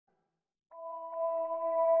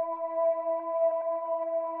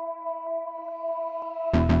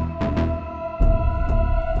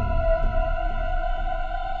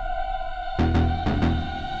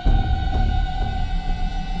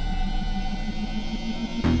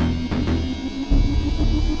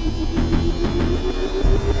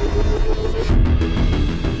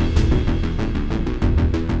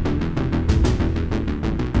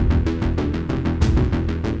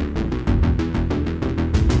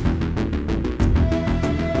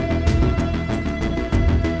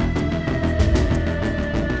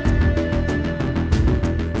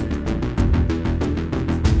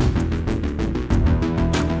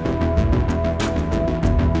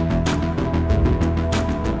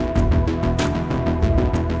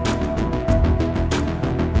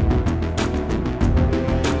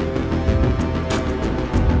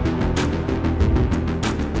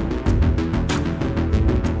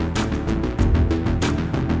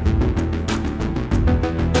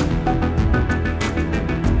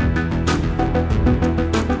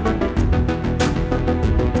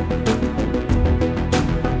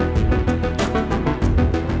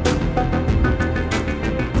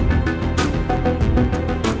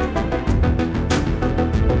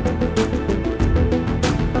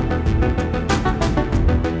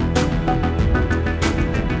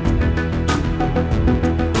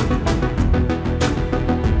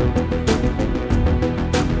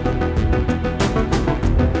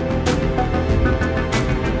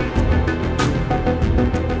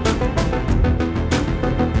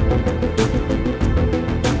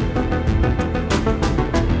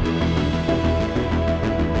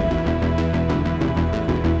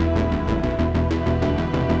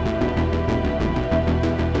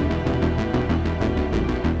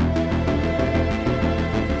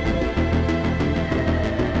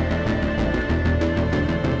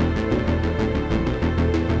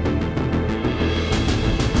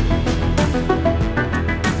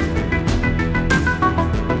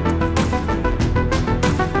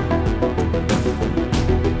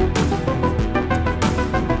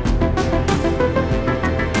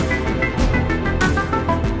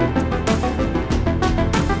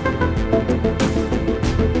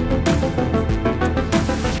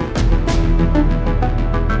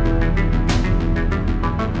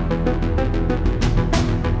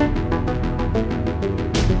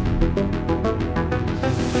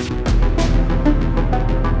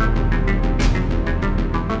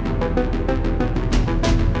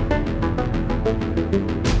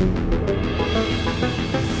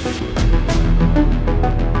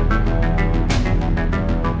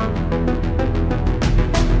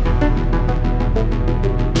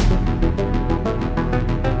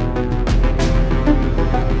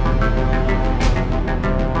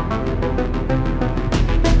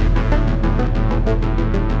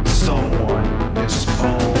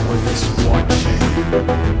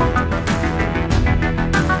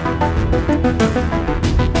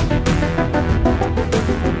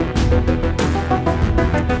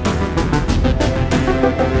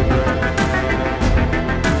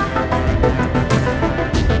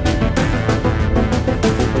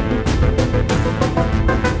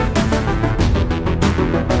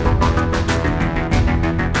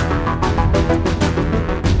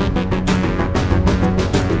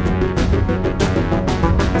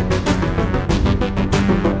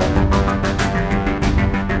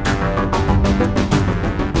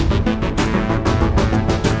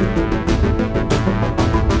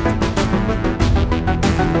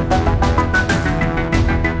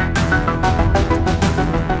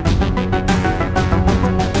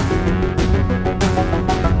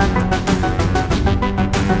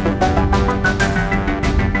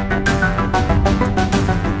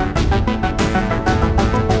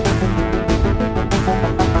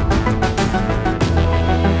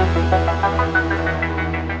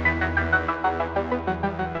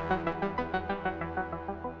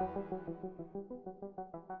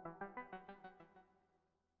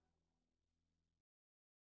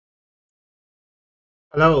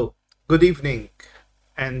Hello, good evening,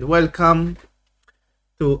 and welcome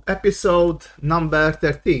to episode number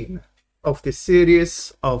 13 of the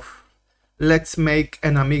series of Let's Make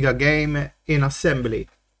an Amiga Game in Assembly,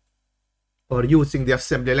 or using the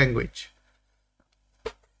assembly language.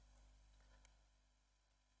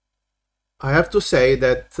 I have to say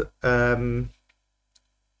that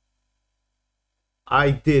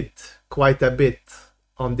I did quite a bit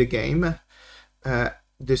on the game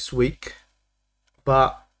this week,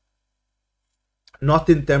 but not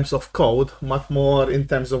in terms of code, but more in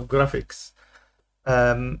terms of graphics.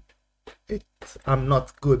 I'm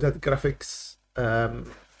not good at graphics,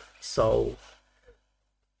 so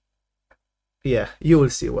yeah, you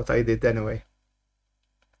will see what I did anyway.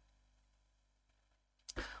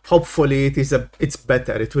 Hopefully it's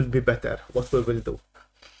better, it will be better what we will do.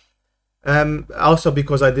 Also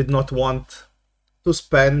because I did not want to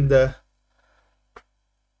spend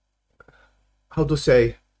how to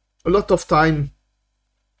say, a lot of time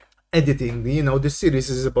editing. You know, this series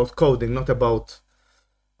is about coding, not about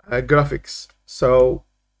graphics. So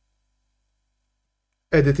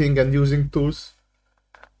editing and using tools,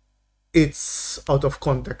 it's out of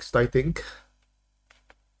context, I think.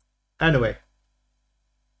 Anyway,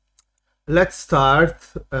 let's start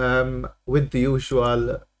with the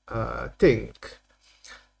usual thing.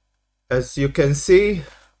 As you can see,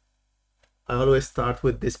 I always start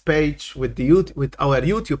with this page, with our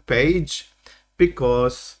YouTube page,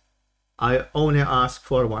 because I only ask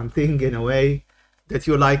for one thing in a way, that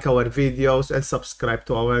you like our videos and subscribe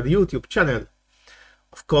to our YouTube channel.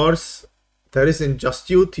 Of course, there isn't just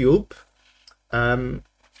YouTube,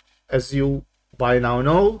 as you by now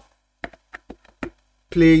know.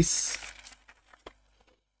 Please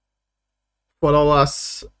follow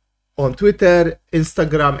us on Twitter,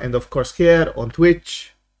 Instagram, and of course here on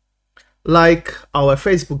Twitch. Like our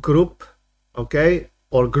Facebook group, okay,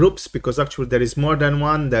 or groups, because actually there is more than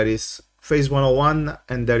one. There is Phaze101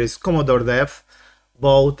 and there is Commodore Dev.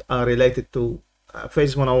 Both are related to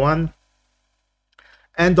Phaze101.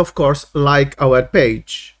 And of course, like our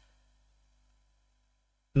page.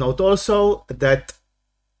 Note also that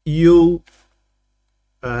you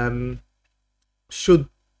should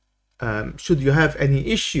you have any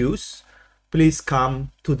issues, please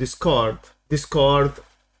come to Discord. Discord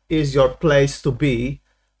is your place to be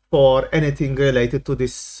for anything related to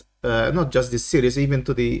this, not just this series, even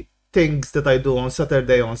to the things that I do on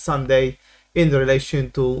Saturday, on Sunday, in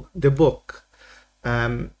relation to the book,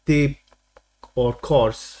 the or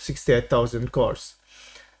course, 68,000 course.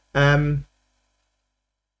 As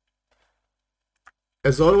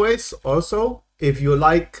always, also, if you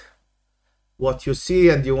like what you see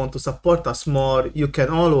and you want to support us more, you can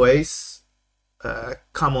always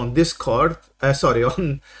come on Discord, sorry,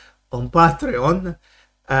 on Patreon.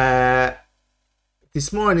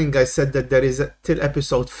 This morning I said that there is till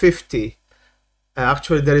episode 50.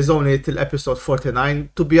 Actually, there is only till episode 49.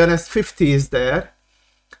 To be honest, 50 is there,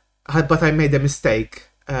 but I made a mistake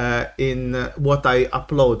in what I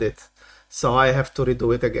uploaded, so I have to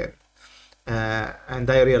redo it again. And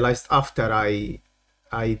I realized after I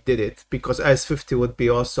did it, because S50 would be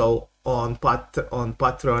also on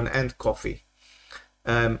Patreon and Coffee.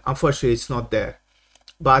 Unfortunately, it's not there.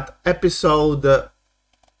 But episode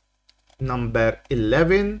number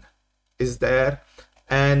 11 is there,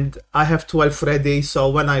 and I have 12 ready, so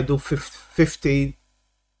when I do 50,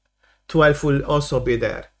 12 will also be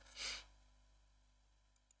there.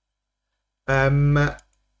 May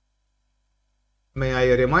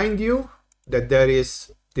I remind you that there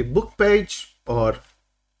is the book page, or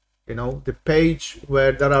the page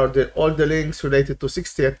where there are all the links related to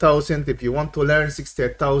 68,000. If you want to learn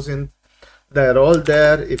 68,000, they're all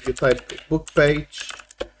there. If you type book page,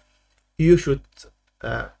 you should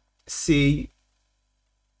see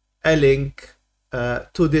a link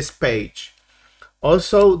to this page.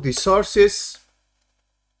 Also, the sources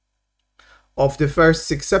of the first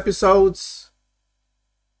 6 episodes,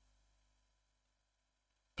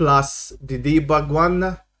 plus the debug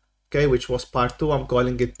one, okay, which was part 2. I'm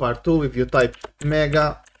calling it part 2. If you type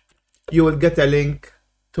Mega, you will get a link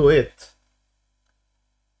to it.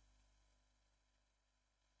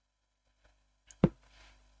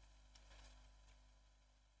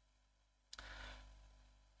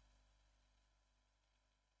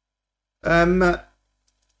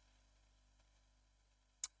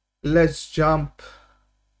 Let's jump.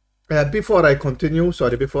 Before I continue with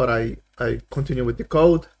the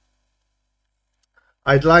code,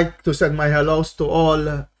 I'd like to send my hellos to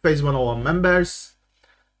all Phaze101 members,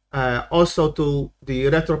 also to the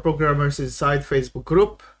retro programmers inside Facebook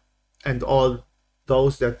group, and all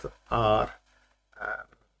those that are,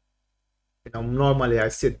 normally I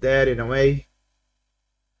sit there in a way.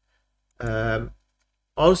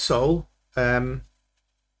 Also,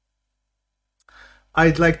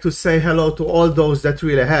 I'd like to say hello to all those that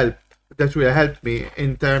really helped me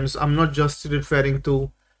in terms. I'm not just referring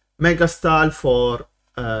to Megastal for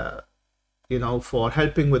for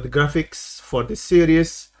helping with the graphics for the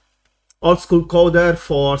series, Old School Coder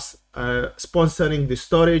for sponsoring the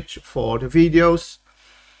storage for the videos.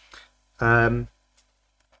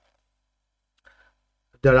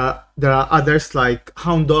 There are others like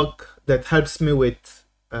Hound Dog that helps me with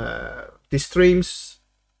the streams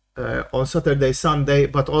on Saturday, Sunday,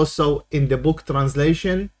 but also in the book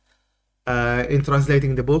translation, in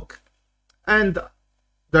translating the book. And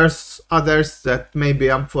there's others that maybe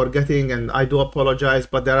I'm forgetting, and I do apologize,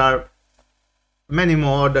 but there are many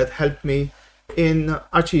more that help me in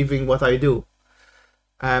achieving what I do.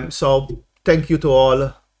 So thank you to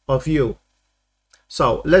all of you.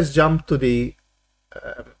 So let's jump to the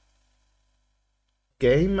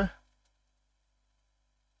game.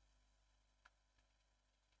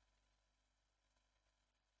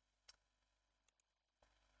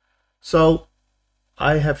 So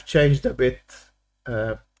I have changed a bit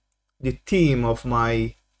the theme of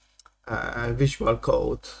my visual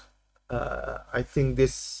code. I think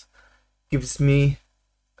this gives me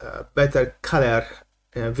better color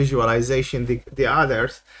visualization. The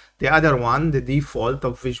other one, the default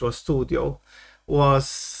of Visual Studio,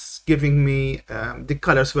 was giving me the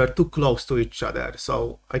colors were too close to each other,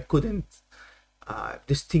 so I couldn't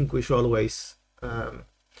distinguish always.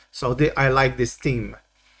 So I like this theme.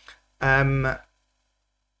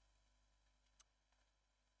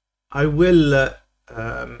 I will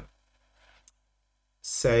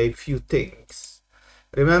say a few things.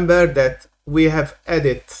 Remember that we have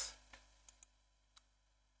added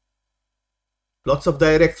lots of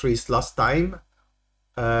directories last time,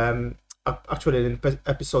 actually in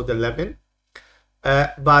episode 11,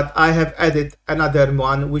 but I have added another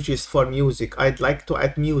one which is for music. I'd like to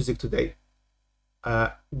add music today,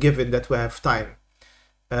 given that we have time.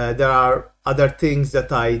 There are other things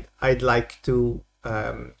that I'd like to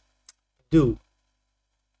do.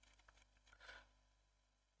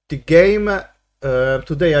 The game,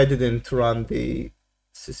 today I didn't run the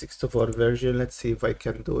C64 version. Let's see if I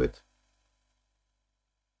can do it.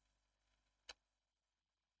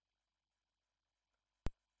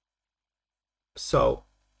 So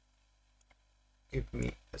give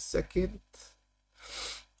me a second.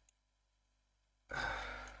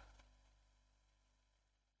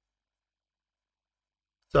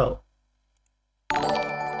 So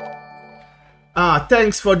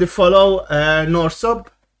thanks for the follow, Norsub.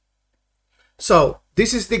 So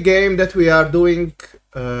this is the game that we are doing.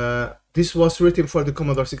 This was written for the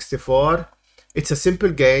Commodore 64. It's a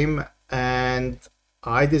simple game, and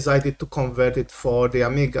I decided to convert it for the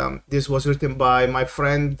Amiga. This was written by my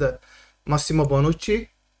friend Massimo Bonucci.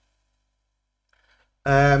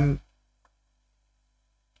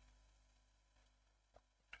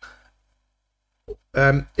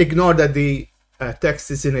 Ignore that the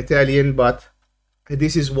text is in Italian, but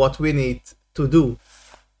this is what we need to do.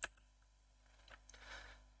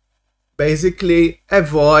 Basically,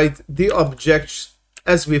 avoid the objects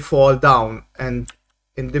as we fall down, and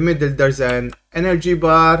in the middle there's an energy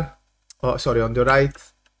bar. Oh, sorry, on the right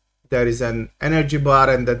there is an energy bar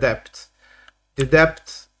and the depth. The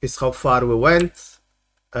depth is how far we went,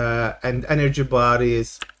 and energy bar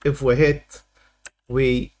is if we hit,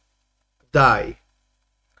 we die.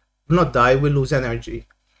 Not die, we lose energy.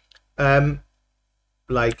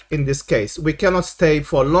 like in this case, we cannot stay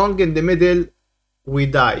for long in the middle, we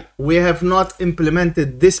die. We have not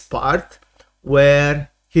implemented this part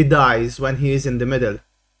where he dies when he is in the middle.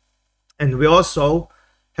 And we also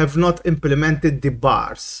have not implemented the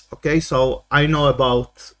bars. Okay, so I know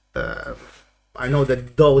about, I know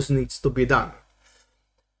that those needs to be done.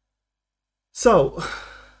 So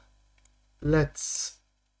let's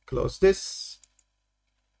close this.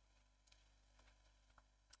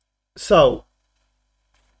 So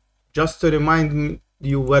just to remind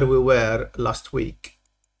you where we were last week.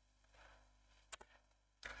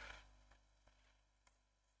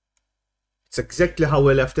 It's exactly how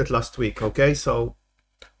we left it last week, okay? So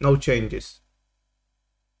no changes.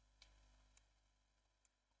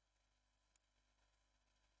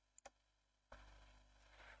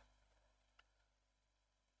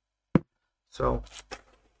 So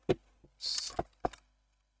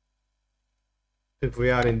if we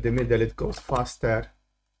are in the middle, it goes faster,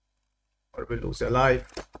 or we lose a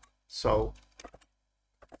life. So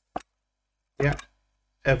yeah,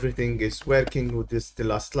 everything is working with this, the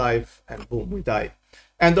last life, and boom, we die.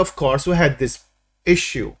 And of course, we had this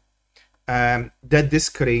issue that the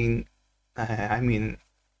screen, I mean,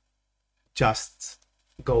 just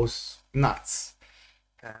goes nuts.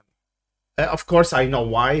 Of course, I know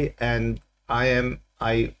why, and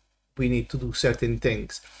we need to do certain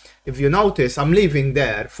things. If you notice, I'm leaving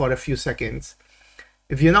there for a few seconds.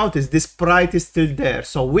 If you notice, this sprite is still there.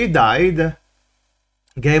 So we died,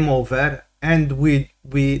 game over, and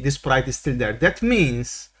this sprite is still there. That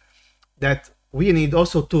means that we need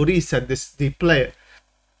also to reset the player.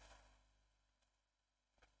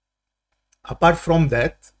 Apart from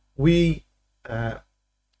that, we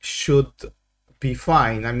should be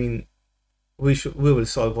fine. I mean, we will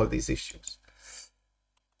solve all these issues.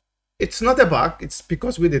 It's not a bug, it's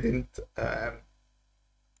because we didn't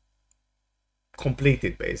complete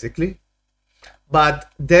it, basically.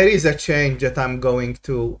 But there is a change that I'm going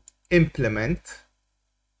to implement.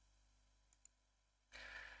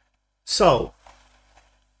 So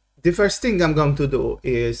the first thing I'm going to do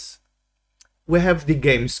is, we have the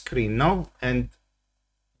game screen now, and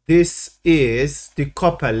this is the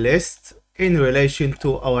couple list in relation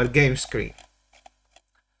to our game screen.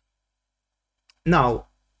 Now,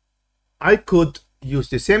 I could use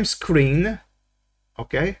the same screen,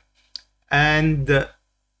 okay, and the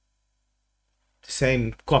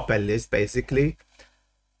same couple list basically,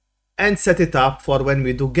 and set it up for when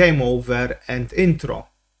we do game over and intro.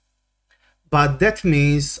 But that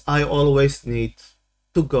means I always need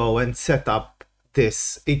to go and set up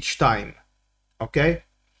this each time, okay?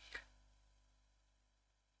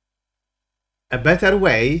 A better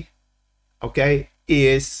way, okay,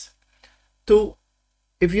 is to,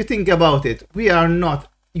 if you think about it,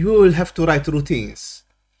 you will have to write routines,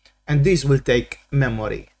 and these will take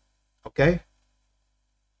memory, okay?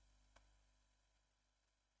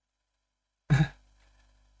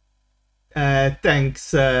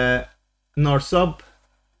 Thanks, Norsub.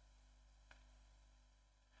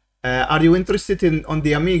 Are you interested on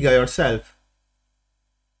the Amiga yourself?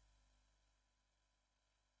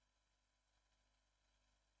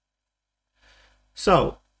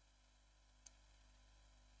 So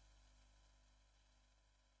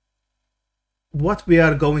what we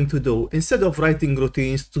are going to do, instead of writing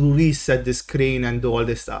routines to reset the screen and do all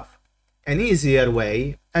this stuff, an easier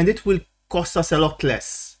way, and it will cost us a lot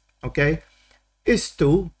less, okay, is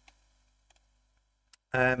to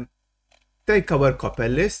take our couple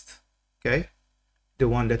list, okay, the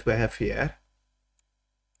one that we have here.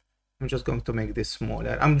 I'm just going to make this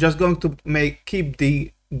smaller. I'm just going to keep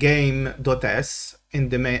the game.s in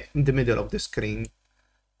the middle of the screen,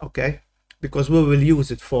 okay, because we will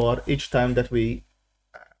use it for each time that we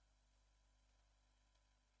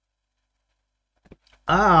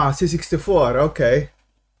C64, okay.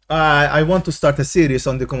 I want to start a series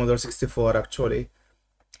on the Commodore 64 actually,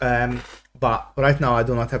 but right now I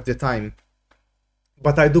do not have the time,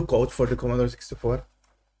 but I do code for the Commodore 64.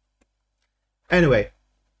 Anyway,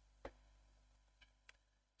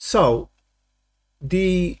 so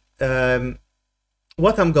the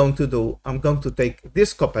what I'm going to do, I'm going to take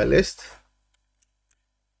this couple list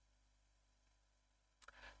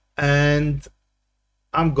and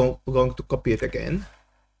I'm going to copy it again.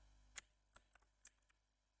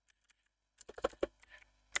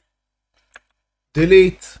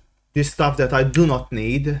 Delete the stuff that I do not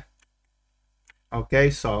need. Okay,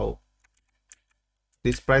 so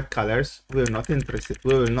the sprite colors, we're not interested.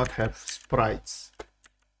 We will not have sprites.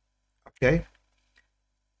 Okay.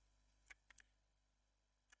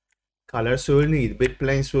 Colors we will need, bit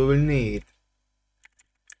planes we will need.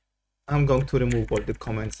 I'm going to remove all the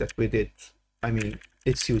comments that we did. I mean,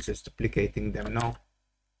 it's useless duplicating them now.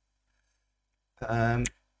 And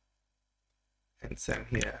same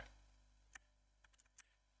here.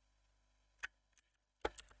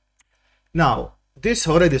 Now, this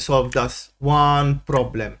already solved us one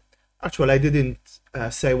problem. Actually, I didn't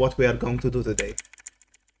say what we are going to do today.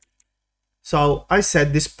 So I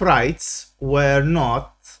said the sprites were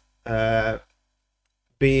not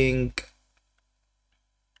being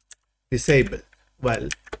disabled. Well,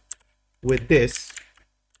 with this,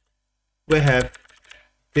 we have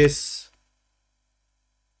this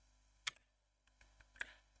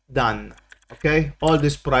done. Okay, all the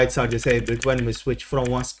sprites are disabled when we switch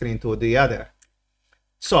from one screen to the other.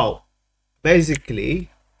 So basically,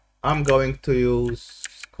 I'm going to use,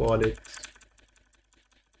 call it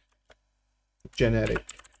generic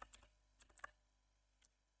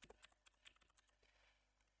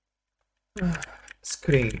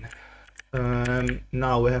screen.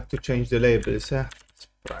 Now we have to change the labels.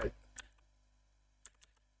 Sprite.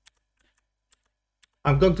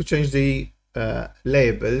 I'm going to change the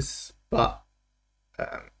labels, but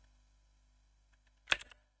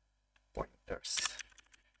pointers.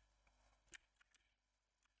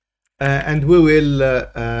 And we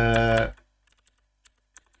will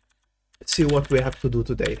see what we have to do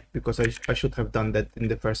today, because I should have done that in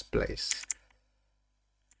the first place.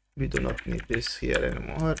 We do not need this here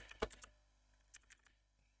anymore.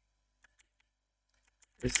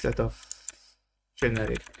 Instead of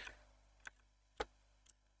generic.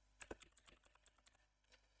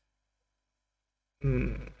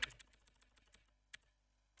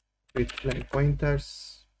 With plain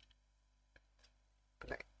pointers.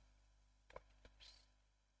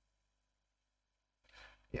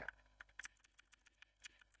 Yeah.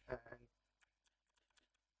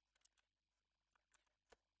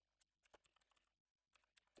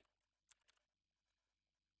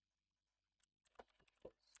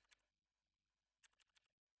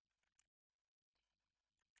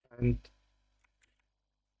 And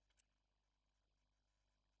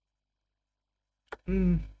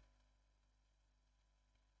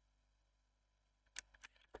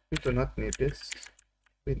we do not need this.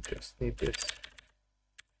 We just need this.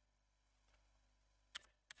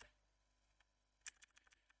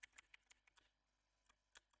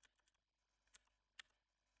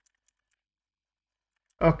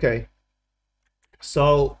 Okay.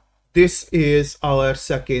 So this is our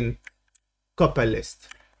second couple list.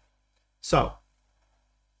 So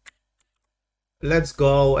let's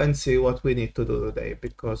go and see what we need to do today,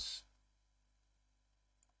 because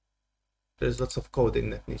there's lots of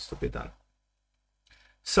coding that needs to be done.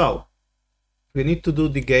 So we need to do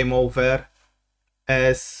the game over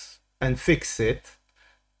and fix it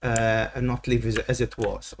and not leave it as it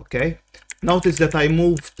was. Okay, notice that I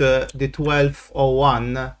moved the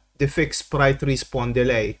 1201, the fixed sprite respawn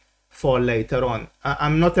delay, for later on.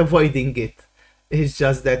 I'm not avoiding it, it's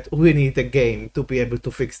just that we need a game to be able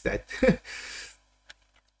to fix that.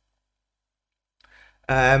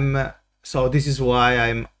 So this is why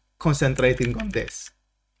I'm concentrating on this.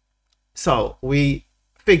 So we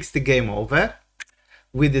fixed the game over,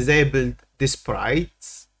 we disabled the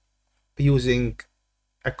sprites using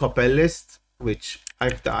a couple list, which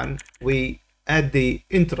I've done. We add the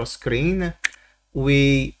intro screen,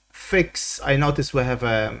 we fix, I notice we have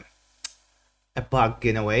a bug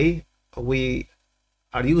in a way. We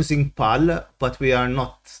are using PAL, but we are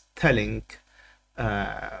not telling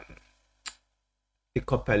the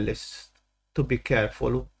couple list to be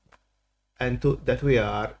careful and that we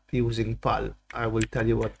are using PAL. I will tell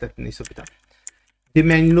you what that needs to be done. The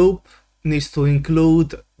main loop needs to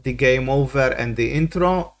include the game over and the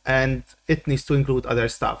intro, and it needs to include other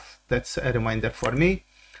stuff. That's a reminder for me.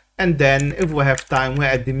 And then if we have time, we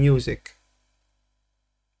add the music.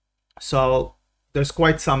 So there's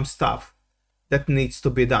quite some stuff that needs to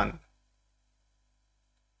be done.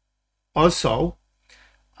 Also,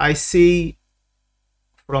 I see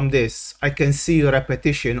from this, I can see a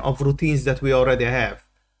repetition of routines that we already have.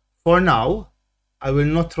 For now, I will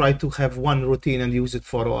not try to have one routine and use it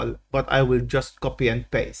for all, but I will just copy and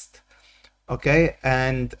paste. Okay,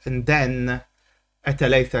 and then at a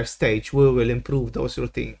later stage, we will improve those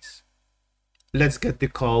routines. Let's get the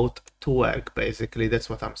code to work, basically, that's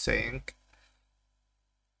what I'm saying.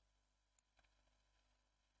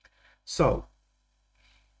 So,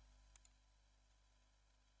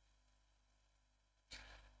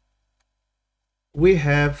 we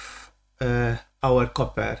have our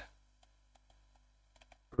copper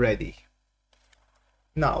ready.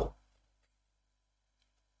 Now,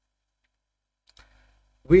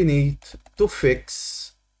 we need to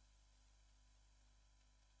fix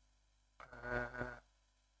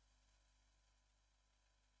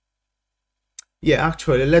Yeah,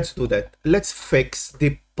 actually, let's do that. Let's fix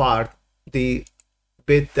the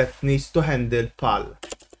bit that needs to handle PAL.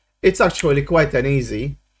 It's actually quite an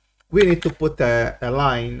easy. We need to put a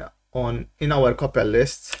line on in our copy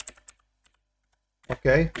list.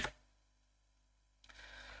 Okay.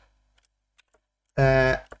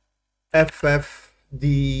 FFDF.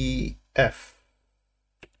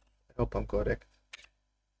 I hope I'm correct.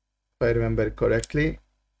 If I remember correctly.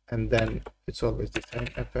 And then it's always the same,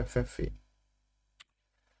 FFFE.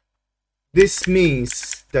 This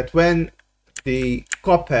means that when the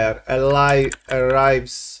copper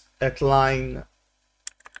arrives at line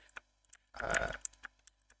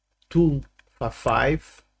 2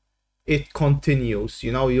 5, it continues.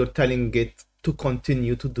 You know, you're telling it to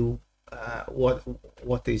continue to do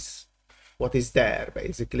what is there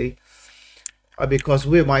basically, because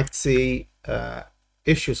we might see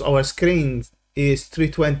issues. Our screen is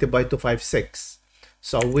 320 by 256,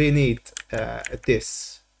 so we need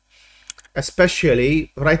this.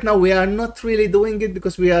 Especially right now, we are not really doing it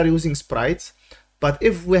because we are using sprites, but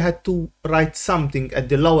if we had to write something at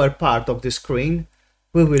the lower part of the screen,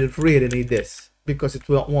 we will really need this because it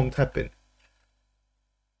won't happen.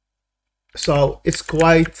 So it's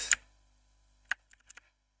quite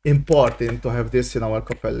important to have this in our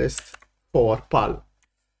copy list for PAL.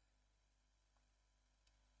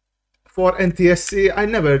 For NTSC, I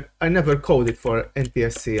never coded for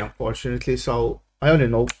NTSC, unfortunately, so I only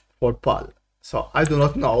know for PAL. So I do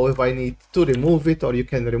not know if I need to remove it or you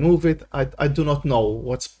can remove it. I do not know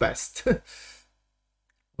what's best.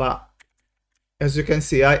 But as you can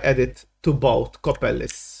see, I added to both copy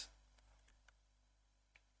lists.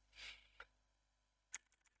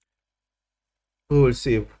 We will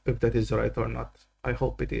see if that is right or not. I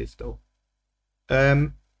hope it is though.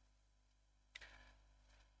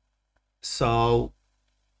 So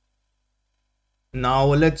now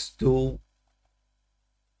let's do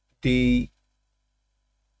the,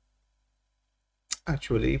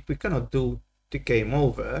 actually we cannot do the game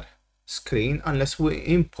over screen unless we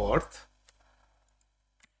import.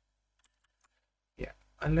 Yeah,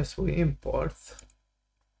 unless we import.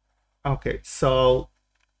 Okay, so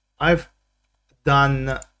I've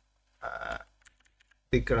done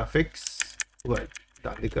the graphics. Well,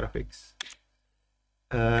 done the graphics.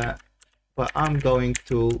 But I'm going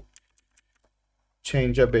to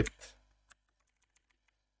change a bit.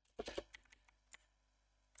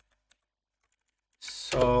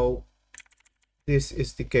 So this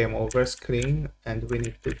is the game over screen, and we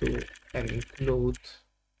need to do an include.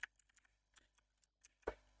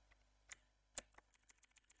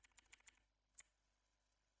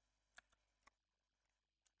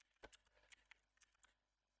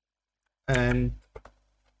 And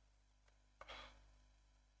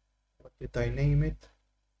what did I name it?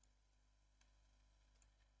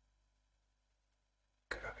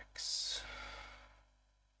 Graphics.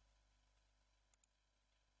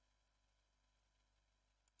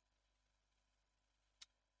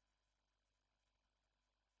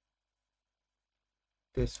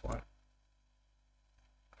 This one.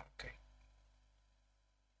 Okay.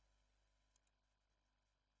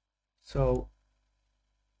 So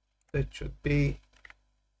that should be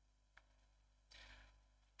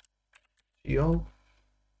Geo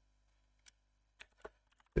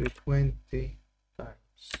 320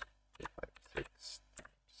 times 256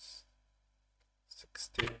 times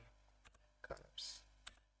 16 colors.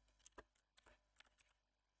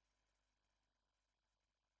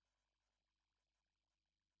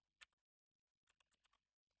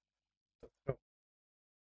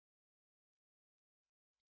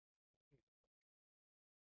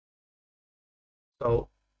 So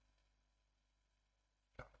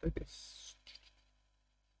that is,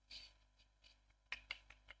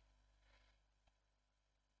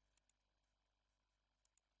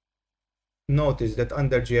 notice that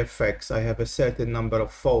under GFX I have a certain number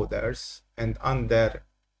of folders, and under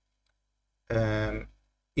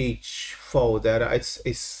each folder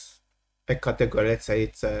it's a category. Let's say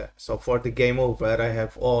it's so for the game over I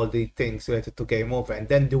have all the things related to game over, and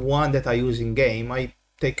then the one that I use in game I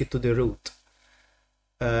take it to the root.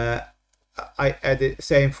 I added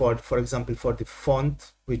same for example for the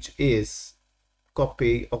font, which is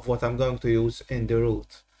copy of what I'm going to use in the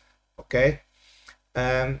root. Okay,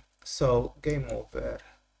 so game over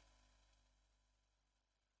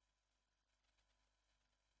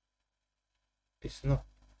is not,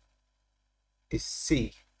 is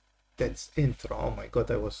C. That's intro. Oh my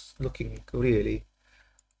god, I was looking really.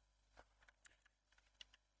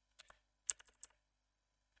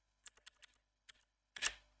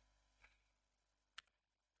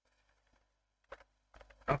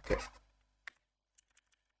 Okay.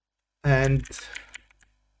 And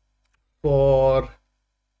for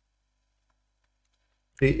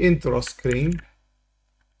the intro screen,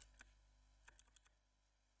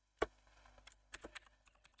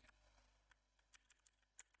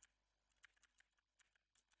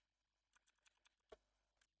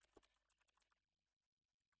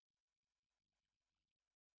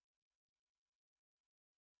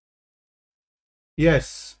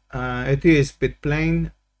 yes, it is bit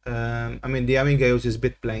plane. I mean, the Amiga uses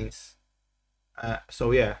bit planes. So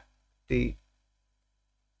yeah, the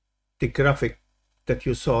graphic that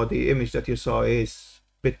you saw, the image that you saw is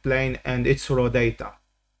bit plane and it's raw data.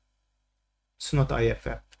 It's not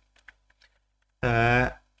IFF.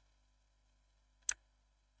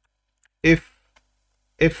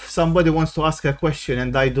 If somebody wants to ask a question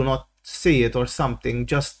and I do not see it or something,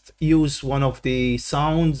 just use one of the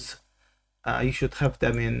sounds. You should have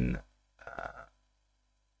them in,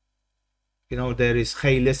 you know, there is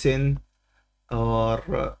hey listen,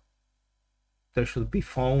 or there should be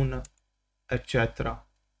phone, etc.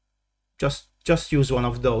 Just use one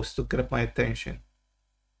of those to grab my attention.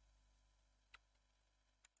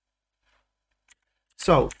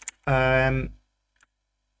 So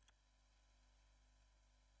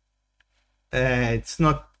it's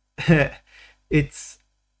not it's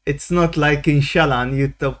not like in Shell on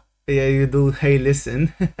YouTube. You do hey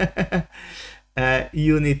listen.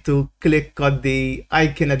 You need to click on the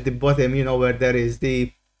icon at the bottom, you know, where there is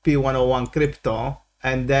the P101 crypto,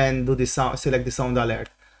 and then do the sound, select the sound alert.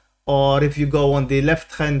 Or if you go on the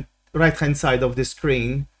right hand side of the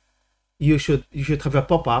screen, you should have a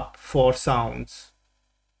pop-up for sounds.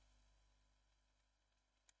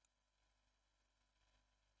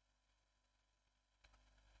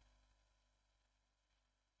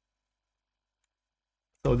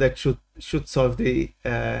 So that should solve the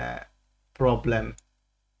problem.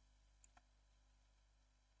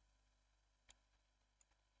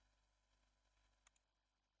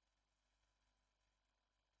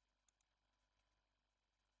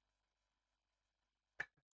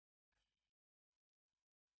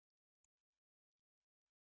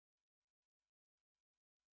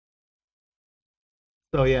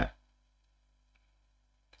 So yeah,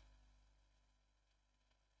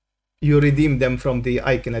 you redeem them from the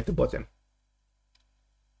icon at the bottom.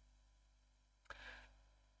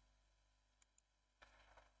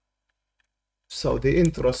 So the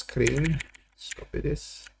intro screen, let's copy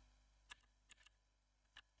this.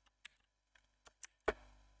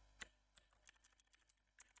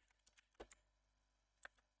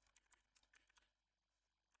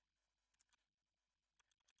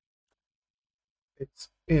 It's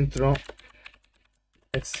intro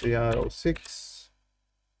SCR06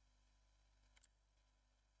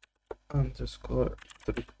 underscore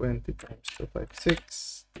 320 times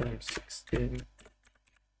 256 times 16.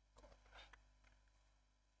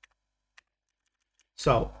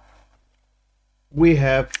 So we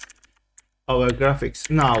have our graphics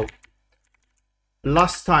now.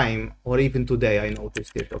 Last time, or even today, I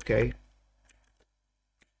noticed it. Okay,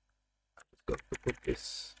 I've got to put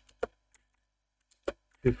this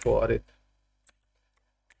before it.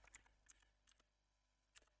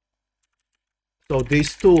 So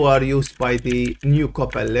these two are used by the new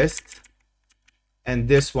couple list, and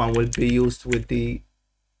this one will be used with the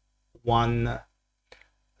one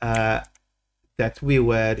that we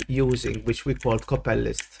were using, which we called couple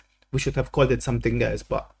list. We should have called it something else,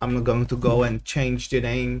 but I'm not going to go and change the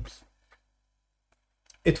names.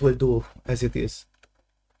 It will do as it is.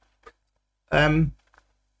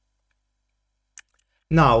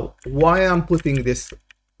 Now, why I'm putting this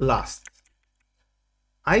last?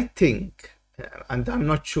 I think, and I'm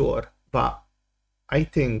not sure, but I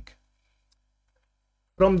think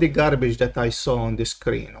from the garbage that I saw on the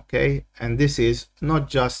screen, okay, and this is not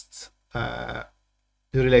just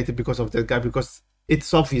related because of that garbage, because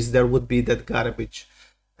it's obvious there would be that garbage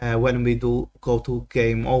when we do go to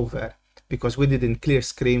game over, because we didn't clear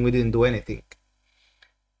screen, we didn't do anything.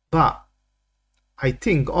 But I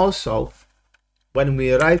think also when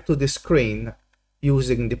we write to the screen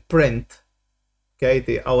using the print,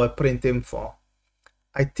 okay, our print info,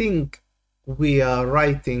 I think we are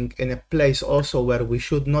writing in a place also where we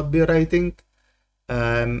should not be writing.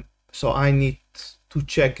 So I need to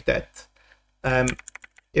check that.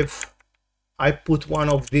 If I put one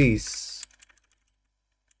of these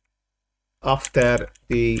after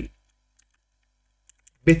the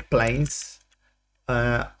bit planes,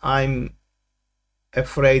 I'm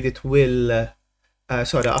afraid it will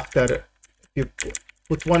sorry, after you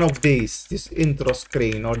put one of these, this intro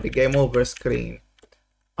screen or the game over screen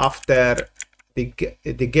after the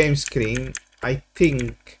game screen, I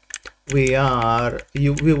think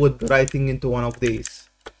we would be writing into one of these.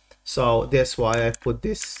 So that's why I put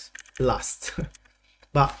this last.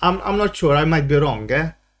 But I'm not sure, I might be wrong,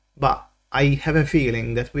 but I have a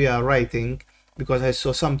feeling that we are writing because I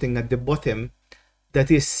saw something at the bottom that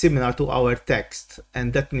is similar to our text,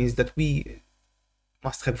 and that means that we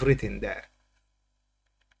must have written there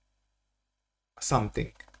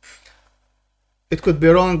something. It could be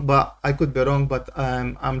wrong, but I could be wrong, but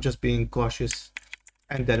I'm just being cautious,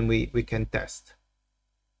 and then we can test.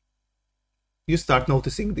 You start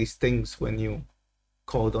noticing these things when you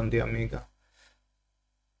code on the Amiga.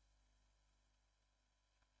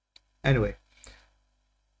 Anyway,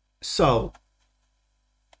 so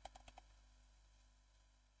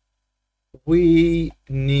we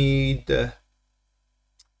need a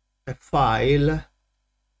file,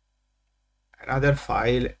 another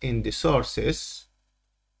file in the sources,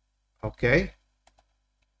 okay,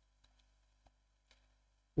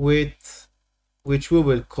 with which we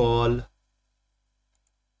will call,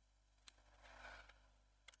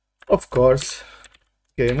 of course,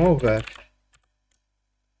 game over.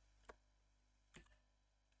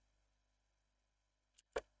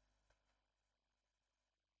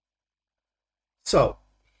 So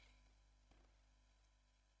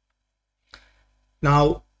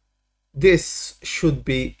now this should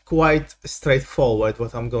be quite straightforward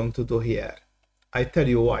what I'm going to do here. I tell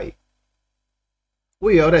you why.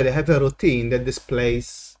 We already have a routine that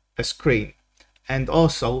displays a screen and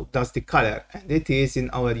also does the color, and it is in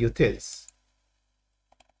our utils.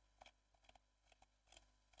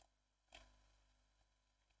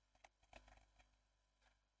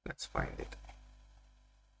 Let's find it.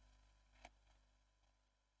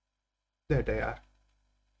 There they are.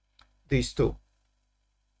 These two.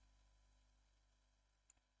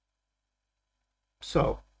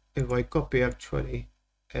 So if I copy actually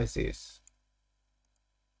as is,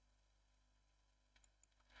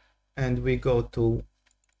 and we go to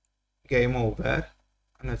game over,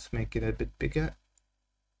 and let's make it a bit bigger.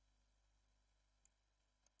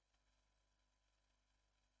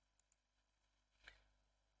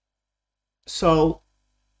 So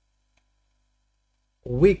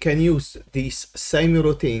we can use these same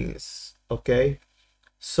routines, okay,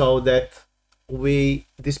 so that we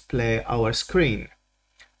display our screen.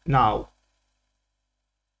 Now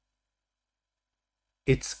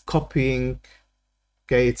it's copying,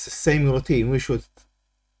 okay, it's the same routine. We should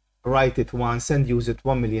write it once and use it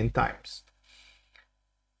 1,000,000 times.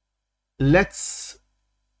 Let's,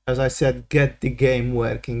 as I said, get the game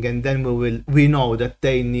working, and then we know that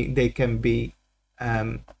they can be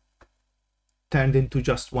turned into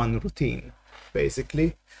just one routine,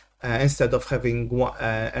 basically, instead of having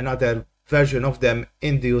another version of them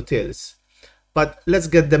in the utils. But let's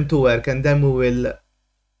get them to work, and then we will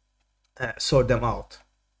sort them out.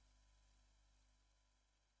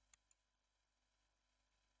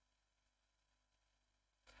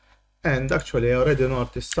 And actually I already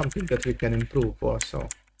noticed something that we can improve also.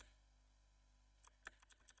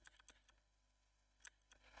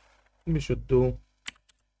 We should do,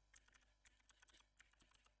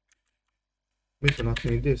 we do not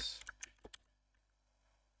need this.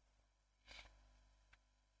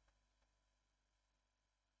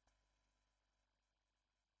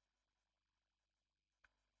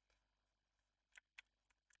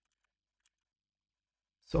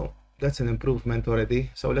 So that's an improvement already.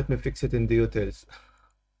 So let me fix it in the utils.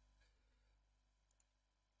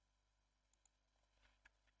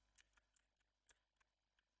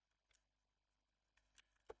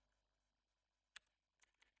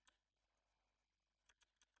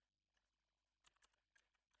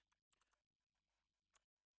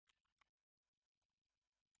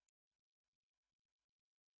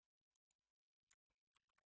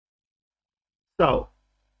 So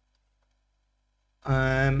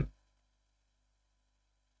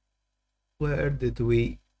where did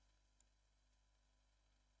we,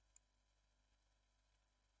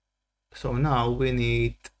 so now we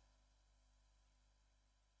need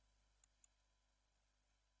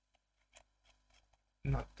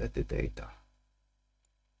not that the data,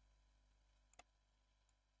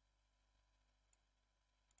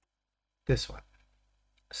 this one.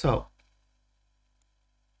 So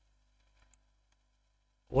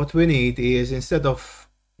what we need is, instead of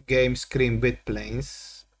game screen bit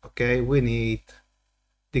planes, okay, we need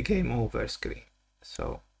the game over screen.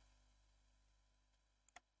 So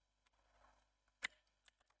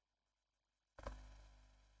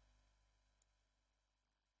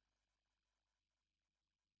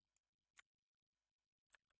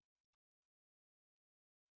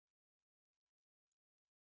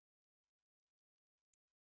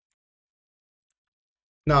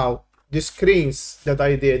now the screens that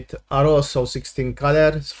I did are also 16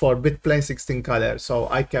 colors for bitplane 16 colors, so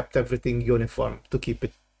I kept everything uniform to keep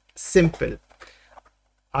it simple.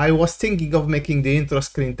 I was thinking of making the intro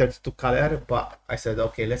screen 32 color, but I said,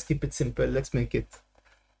 okay, let's keep it simple. Let's make it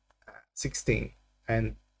 16,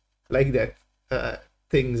 and like that,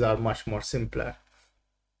 things are much more simpler.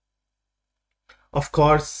 Of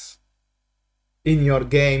course, in your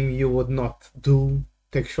game, you would not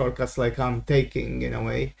take shortcuts like I'm taking in a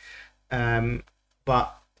way,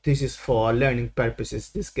 but this is for learning purposes.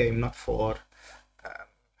 This game, not for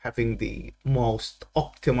having the most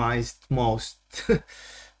optimized, most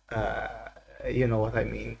you know what I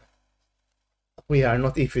mean. We are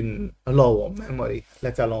not even low on memory,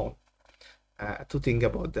 let alone to think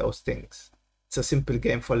about those things. It's a simple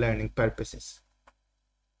game for learning purposes.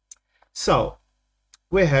 So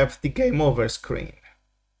we have the game over screen,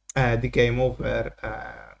 the game over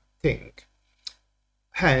thing.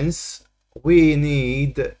 Hence, we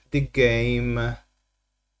need the game.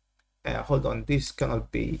 Hold on, this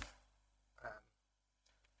cannot be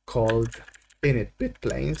called init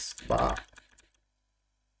bitplanes, but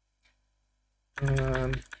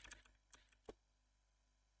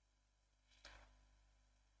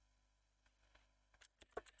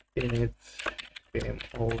init game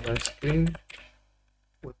over screen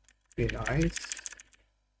would be nice.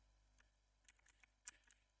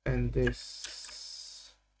 And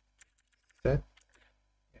this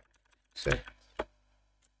set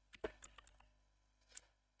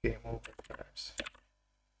game over pairs.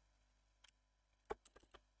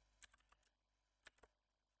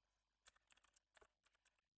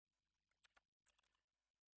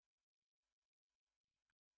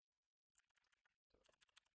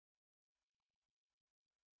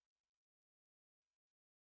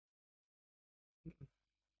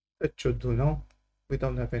 That should do. No, we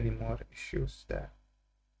don't have any more issues there.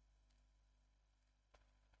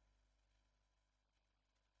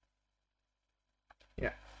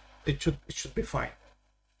 Yeah, it should be fine.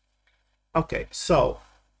 Okay, so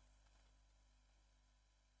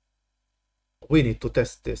we need to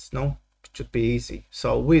test this. No, it should be easy.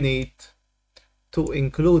 So we need to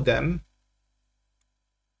include them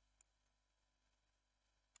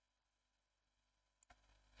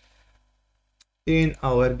in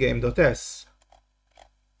our game.s.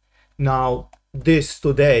 Now this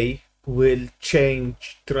today will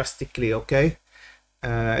change drastically, okay?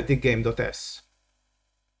 The game.s.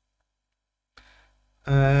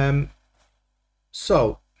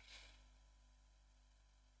 So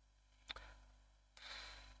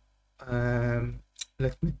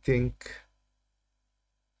let me think,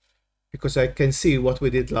 because I can see what we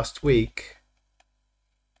did last week.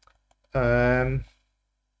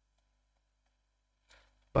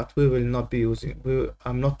 But we will not be using,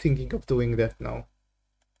 I'm not thinking of doing that now.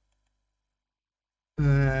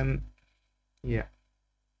 Yeah.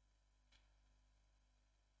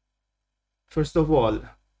 First of all,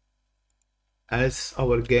 as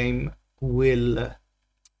our game will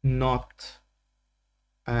not,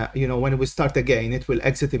 you know, when we start again, it will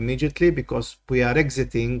exit immediately because we are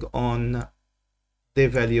exiting on the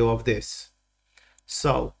value of this.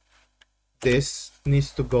 So this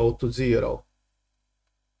needs to go to 0.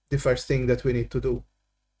 The first thing that we need to do.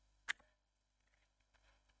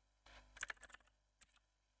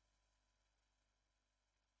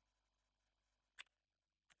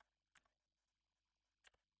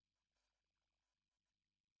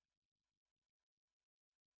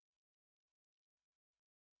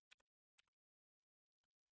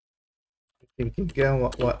 Thinking again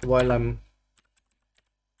while I'm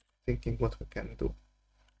thinking what we can do.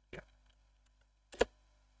 Yeah.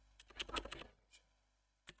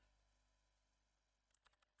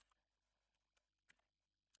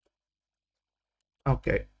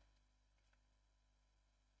 Okay.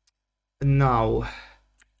 Now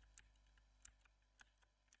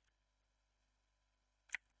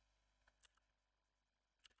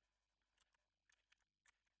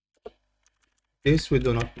this we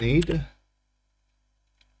do not need.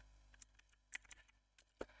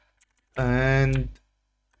 And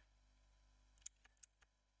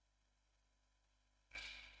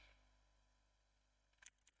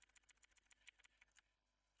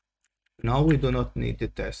now we do not need the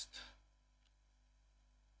test.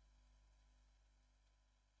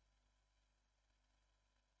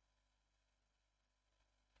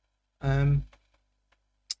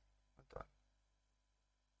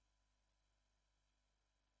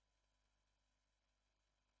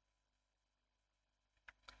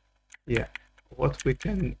 Yeah, what we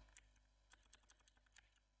can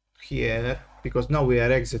here, because now we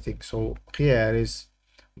are exiting, so here is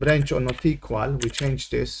branch or not equal, we change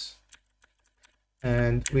this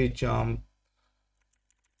and we jump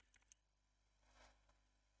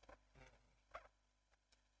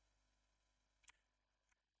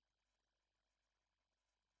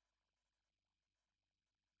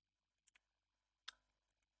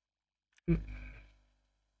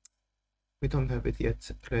we don't have it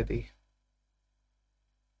yet ready.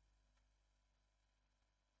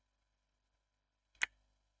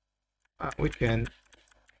 We can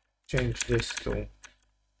change this to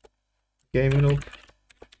game loop,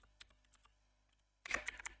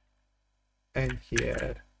 and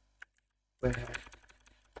here we have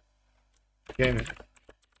game loop.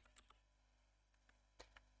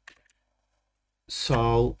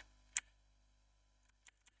 So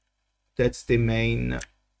that's the main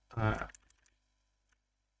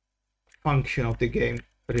function of the game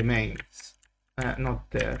remains.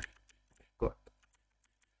 Not there. Got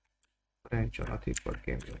range or not equal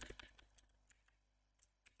game loop.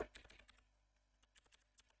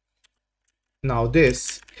 Now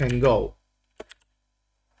this can go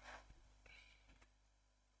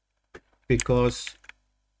because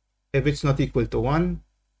if it's not equal to 1,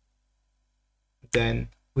 then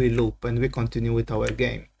we loop and we continue with our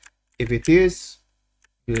game. If it is,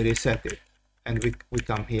 we reset it and we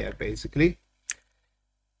come here basically.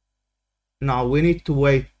 Now we need to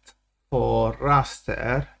wait for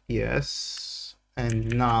raster, yes,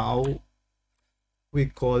 and now we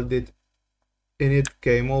called it init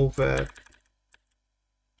game over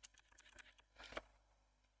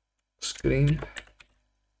screen,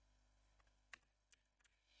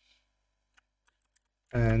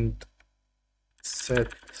 and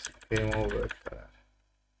set game over there.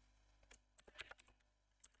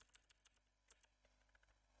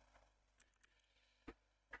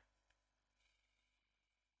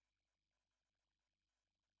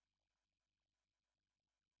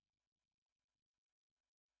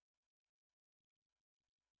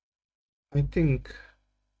 I think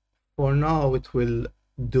for now it will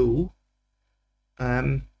do.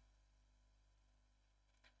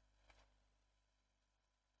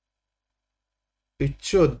 It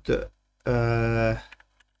should yeah,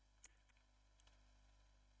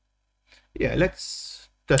 let's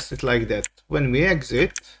test it like that. When we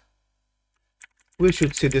exit, we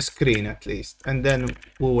should see the screen at least, and then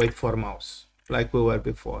we'll wait for mouse like we were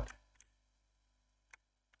before.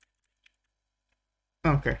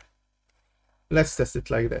 Okay, let's test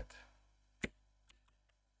it like that.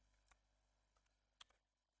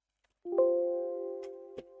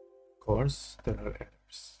 Of course, there are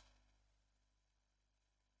errors.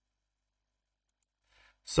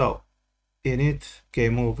 So, init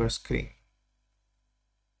game over screen.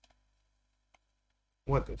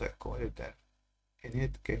 What did I call it then?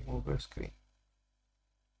 Init game over screen.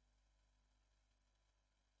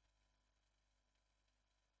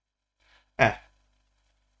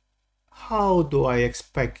 How do I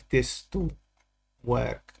expect this to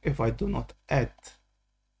work if I do not add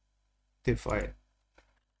the file?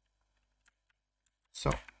 So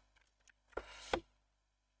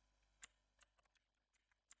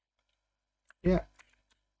yeah,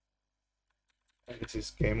 this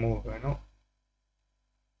is game over, no?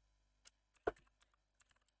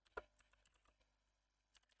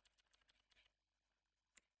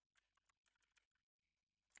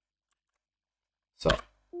 So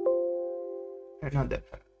another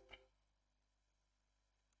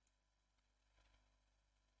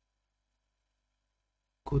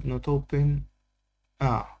could not open.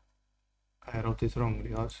 I wrote it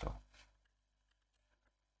wrongly also.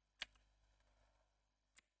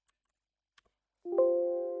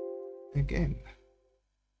 Again.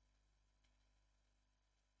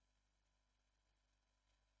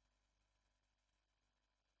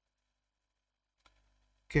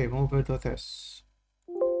 Game over.s.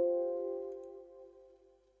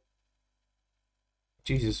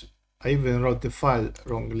 Jesus, I even wrote the file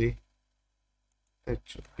wrongly. That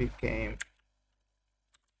should be game.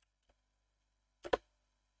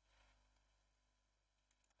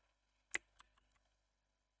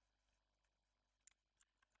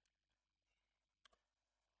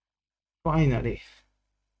 Finally.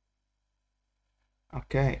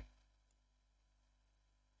 Okay.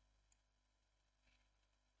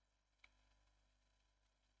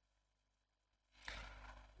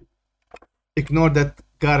 Ignore that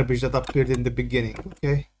garbage that appeared in the beginning,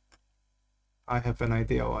 okay? I have an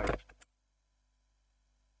idea why.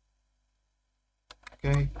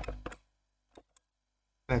 Okay.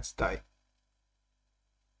 Let's die.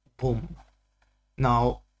 Boom.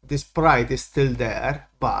 Now, the sprite is still there,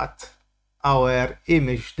 but our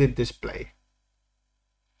image did display.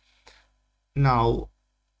 Now,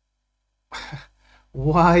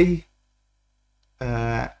 why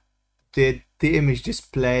the image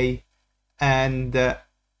display, and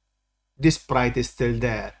this sprite is still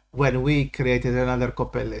there when we created another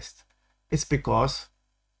copy list. It's because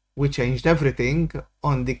we changed everything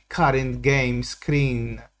on the current game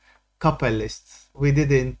screen copy list. We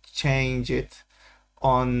didn't change it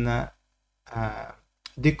on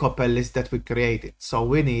the copy list that we created, so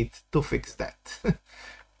we need to fix that.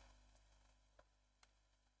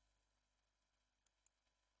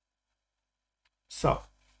 So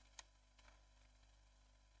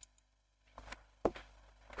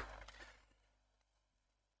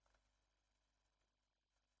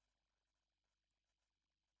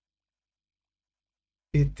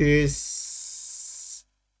it is,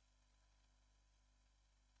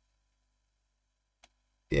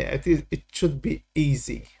 yeah, it should be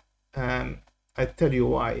easy. I tell you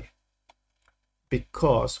why.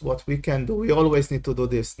 Because what we can do, we always need to do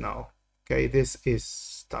this now. Okay, this is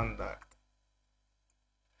standard.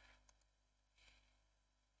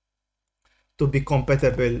 To be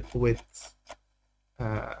compatible with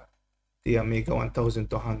the Amiga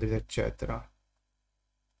 1200, etc.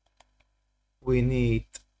 We need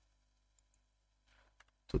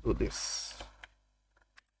to do this.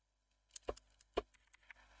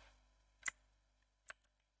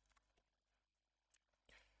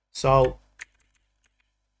 So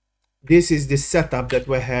this is the setup that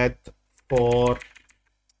we had for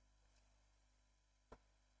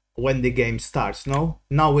when the game starts.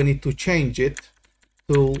 Now we need to change it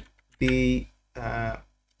to the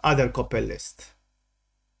other copy list.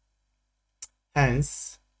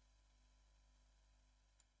 Hence,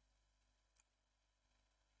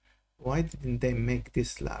 why didn't they make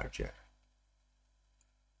this larger?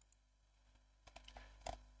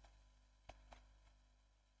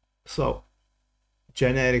 So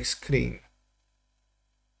generic screen.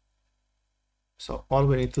 So all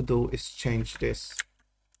we need to do is change this.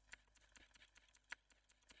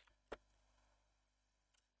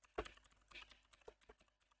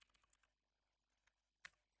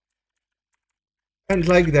 And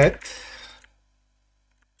like that,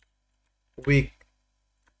 we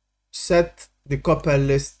set the copy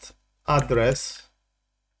list address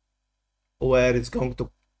where it's going to,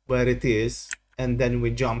 where it is, and then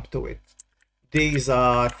we jump to it. These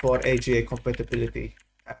are for AGA compatibility.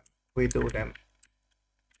 We do them,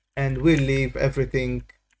 and we leave everything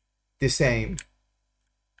the same.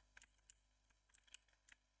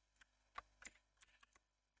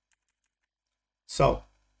 So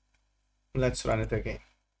let's run it again.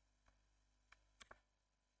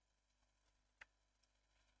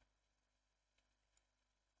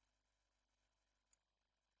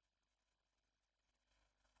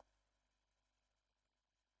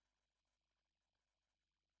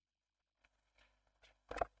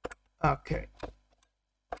 Okay.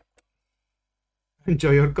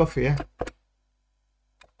 Enjoy your coffee, yeah?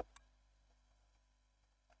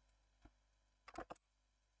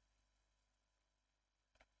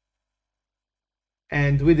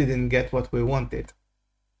 And we didn't get what we wanted,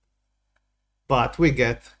 but we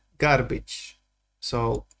get garbage.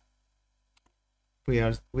 So we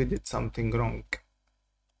did something wrong.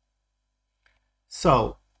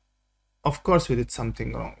 So of course we did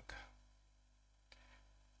something wrong.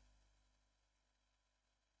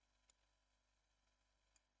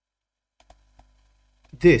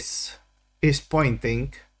 This is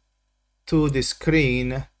pointing to the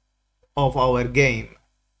screen of our game.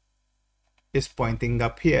 Is pointing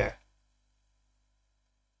up here.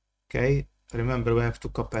 Okay, remember we have to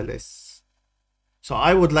copy this. So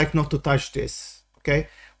I would like not to touch this. Okay,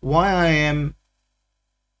 why I am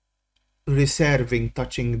reserving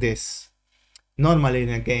touching this? Normally in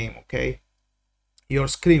a game, okay, your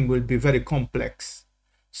screen will be very complex,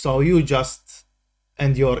 so you just,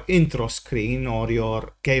 and your intro screen or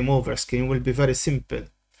your game over screen will be very simple.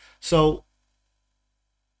 So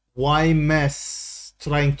why mess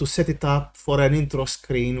trying to set it up for an intro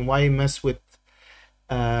screen? Why mess with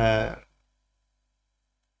the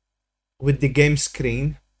game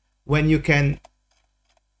screen when you can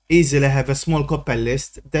easily have a small copy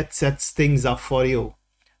list that sets things up for you?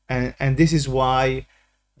 And this is why,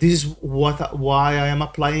 this is why I am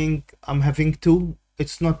applying, I'm having two.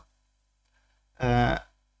 It's not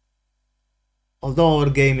although our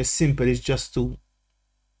game is simple, it's just to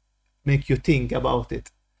make you think about it,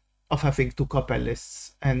 of having two copy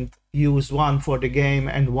lists and use one for the game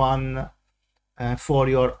and one for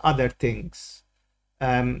your other things.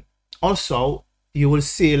 Also, you will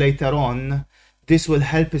see later on, this will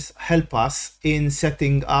help us in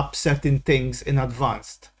setting up certain things in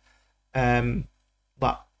advance.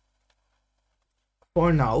 But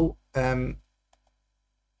for now,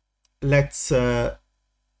 let's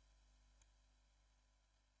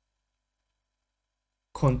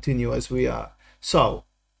continue as we are. So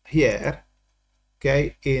here,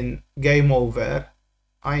 okay, in game over,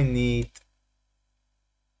 I need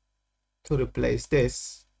to replace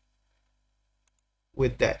this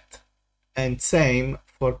with that, and same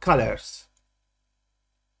for colors.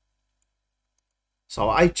 So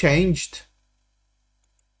I changed,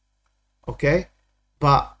 okay,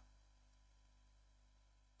 but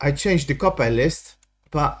I changed the copy list,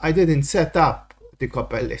 but I didn't set up the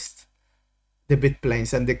copy list, the bit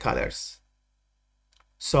planes and the colors.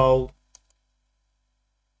 So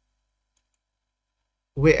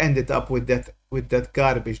we ended up with that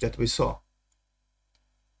garbage that we saw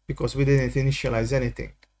because we didn't initialize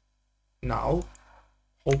anything. Now,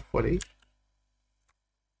 hopefully,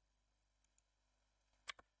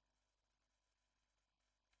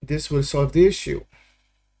 this will solve the issue.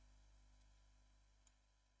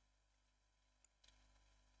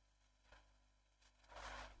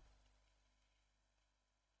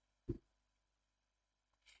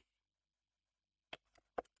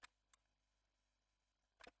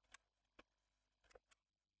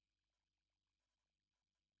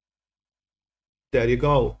 There you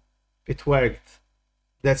go. It worked.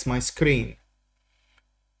 That's my screen.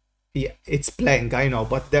 Yeah, it's blank, I know,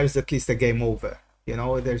 but there's at least a game over. You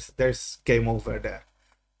know, there's game over there.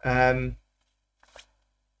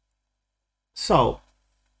 So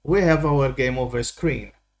we have our game over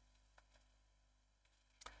screen.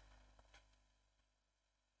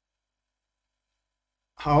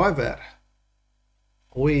 However,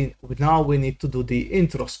 now we need to do the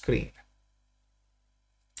intro screen.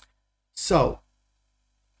 So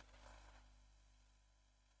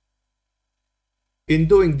in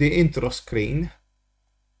doing the intro screen,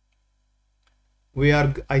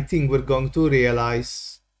 I think we're going to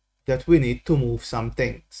realize that we need to move some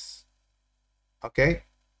things. Okay,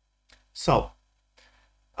 so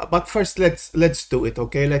but first let's do it.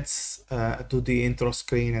 Okay, let's do the intro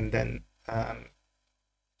screen, and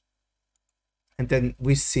then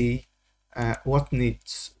we see what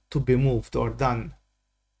needs to be moved or done.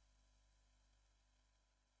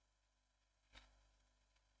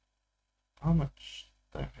 How much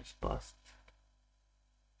time has passed?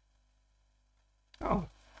 Oh,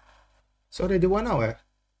 it's already 1 hour.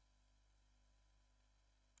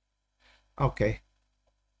 Okay,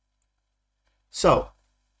 so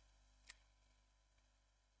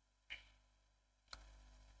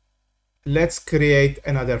let's create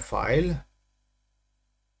another file.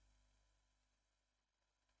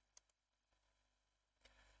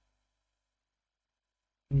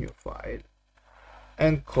 New file,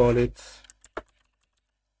 and call it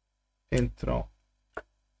intro.s.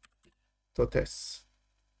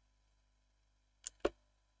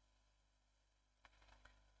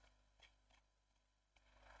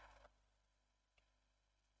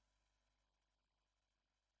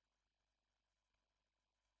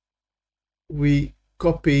 We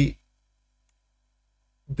copy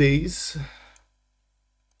these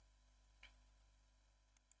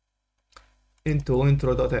into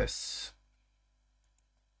intro.s.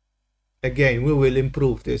 Again, we will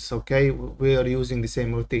improve this, okay? We are using the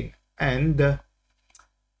same routine, and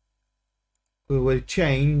we will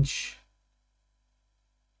change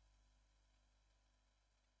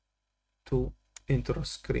to intro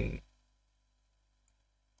screen.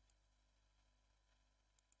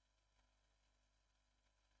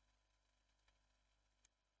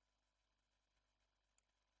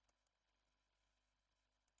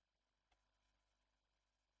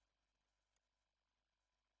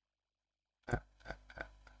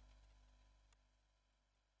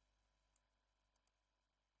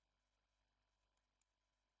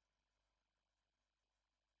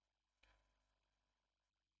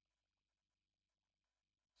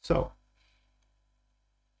 So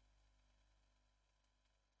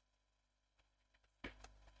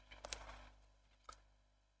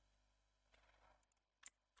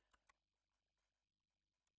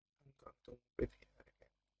I'm going to move it here again.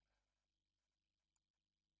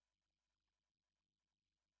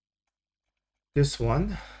 This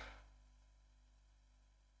one.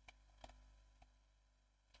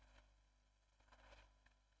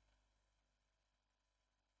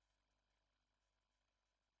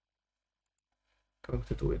 Going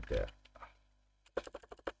to do it there.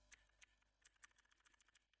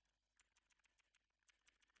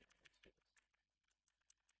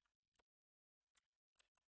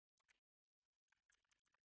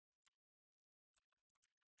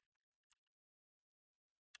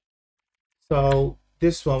 So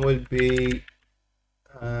this one will be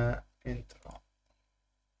intro.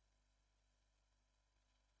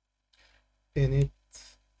 init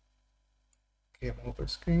game over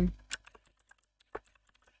screen,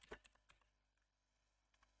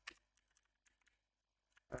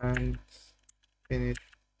 and init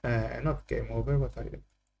not game over, what I did.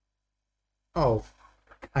 Oh,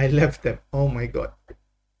 I left them. Oh my god,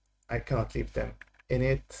 I cannot leave them.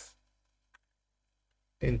 Init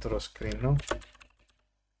intro screen, no?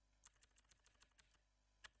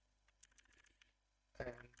 And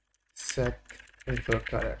set intro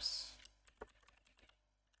colors.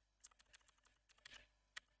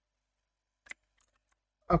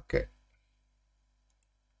 Okay.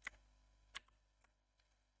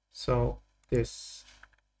 So this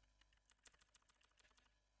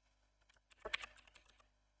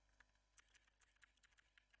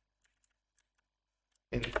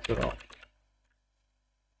intro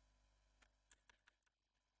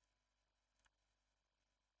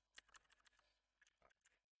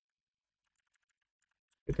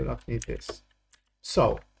we do not need this.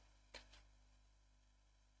 So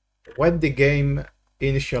when the game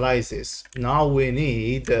initializes, now we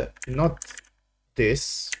need not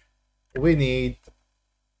this, we need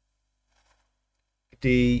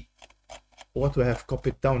the what we have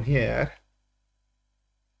copied down here,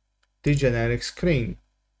 the generic screen.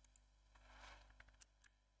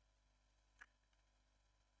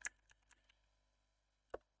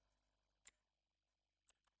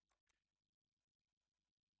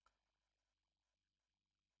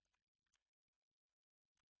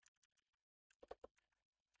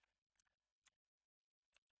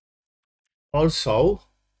 Also,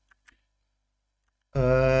 we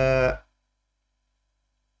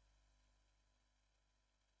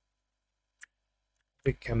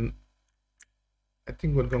can, I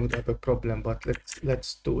think we're going to have a problem, but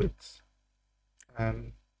let's do it. As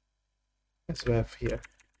we have here,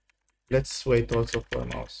 let's wait also for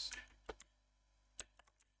mouse.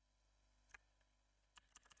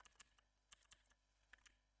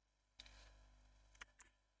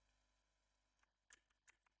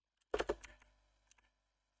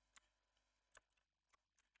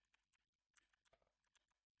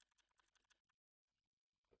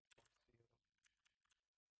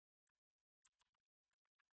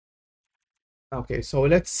 Okay, so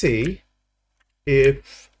let's see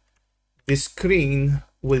if the screen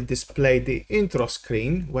will display the intro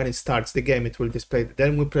screen. When it starts the game, it will display,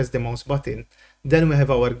 then we press the mouse button, then we have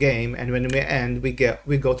our game, and when we end, we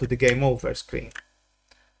go to the game over screen.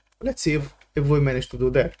 Let's see if we manage to do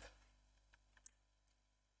that.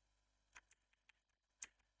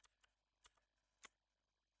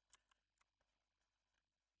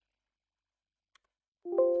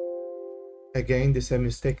 Again, the same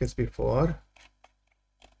mistake as before.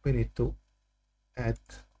 We need to add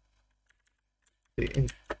the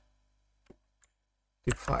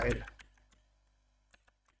file.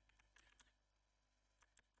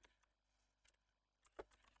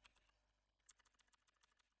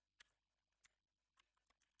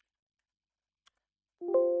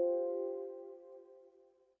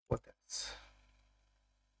 What else?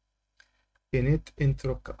 Init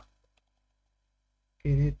intro cut.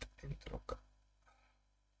 Init intro cut.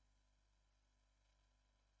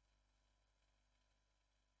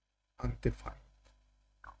 Undefined.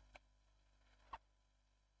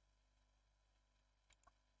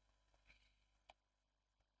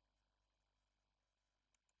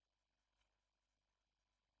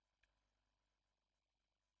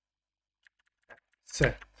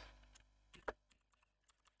 Set.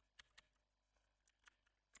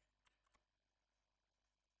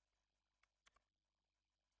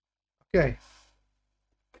 Okay.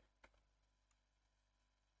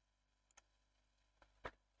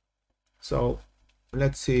 So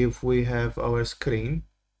let's see if we have our screen.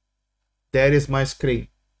 There is my screen.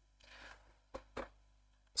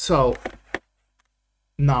 So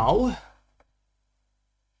now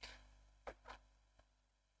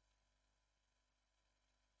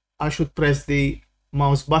I should press the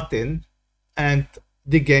mouse button and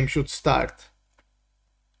the game should start.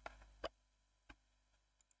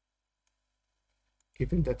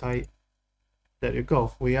 Given that there you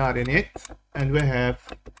go, we are in it and we have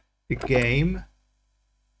the game.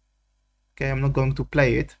 Okay, I'm not going to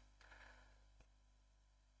play it.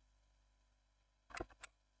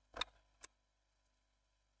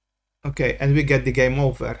 Okay, and we get the game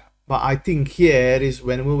over. But I think here is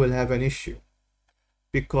when we will have an issue,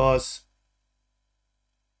 because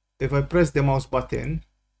if I press the mouse button,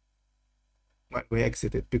 well, we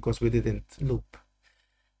exited because we didn't loop.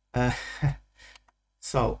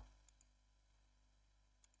 So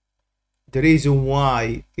the reason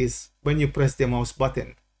why is when you press the mouse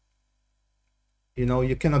button, you know,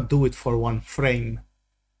 you cannot do it for one frame.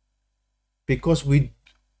 because we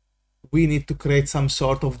need to create some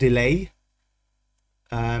sort of delay,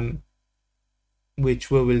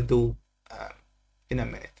 which we will do in a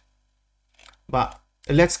minute. But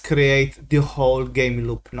let's create the whole game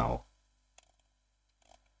loop now.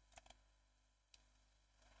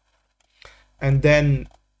 And then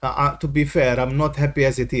to be fair, I'm not happy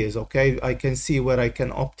as it is, okay? I can see where I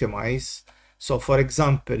can optimize. So for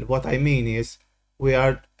example, what I mean is we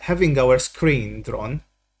are having our screen drawn,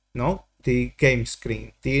 no? The game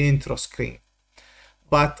screen, the intro screen.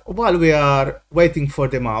 But while we are waiting for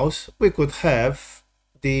the mouse, we could have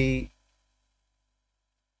the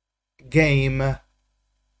game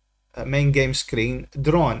main game screen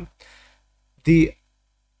drawn. The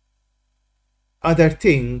other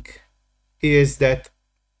thing is that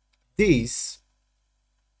these,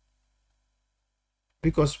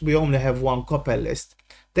 because we only have one couple list,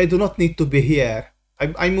 they do not need to be here.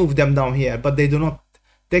 I move them down here, but they do not,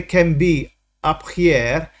 they can be up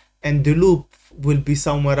here and the loop will be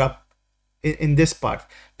somewhere up in this part,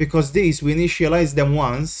 because these we initialize them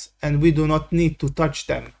once and we do not need to touch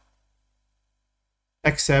them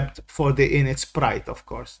except for the init sprite. Of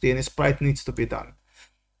course the init sprite needs to be done,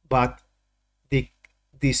 but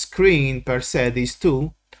the screen per se, these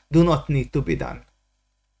two, do not need to be done.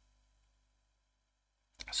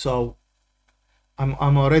 So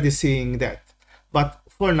I'm already seeing that, but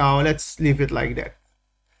for now let's leave it like that.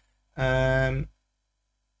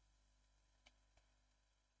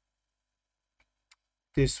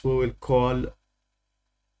 This we will call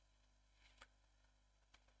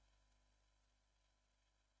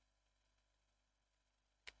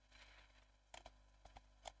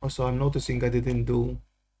also. I'm noticing I didn't do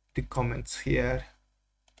the comments here.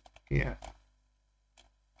 Yeah, I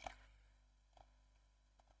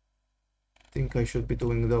think I should be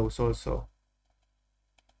doing those also.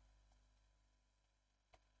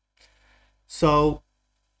 So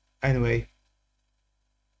anyway,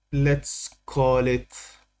 let's call it,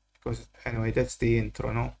 because anyway that's the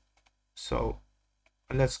intro, no? So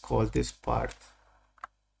let's call this part,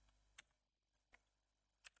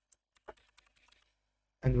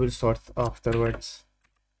 and we'll sort afterwards.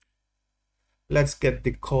 Let's get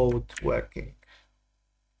the code working.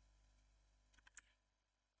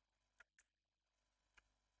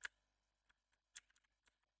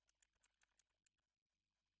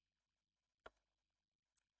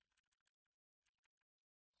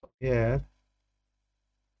 Yeah,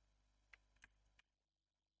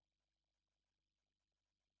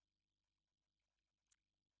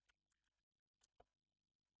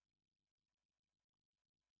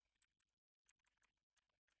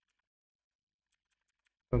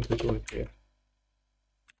 I'm going to do it here.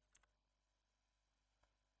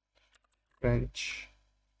 Bench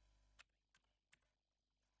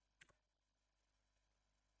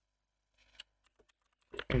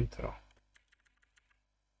intro.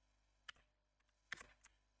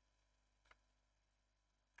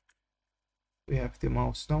 We have the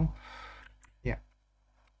mouse now. Yeah.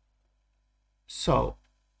 So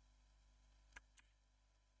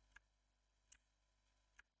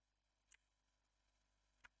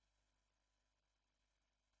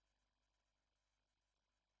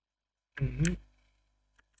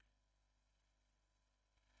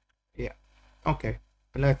yeah, okay,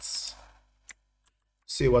 let's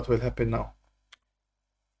see what will happen now.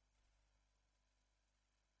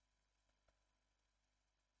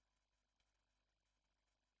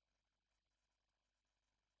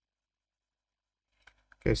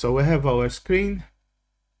 Okay, so we have our screen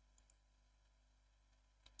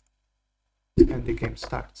and the game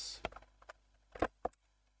starts.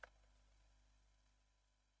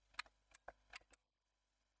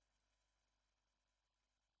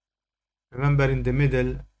 Remember, in the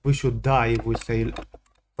middle we should die if we stay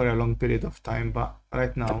for a long period of time, but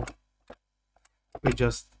right now we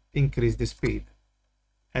just increase the speed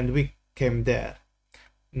and we came there.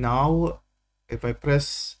 Now if I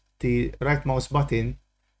press the right mouse button,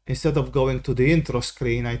 instead of going to the intro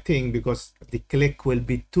screen, I think because the click will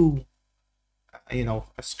be too, you know,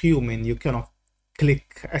 skewing, you cannot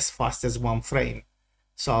click as fast as one frame,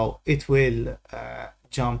 so it will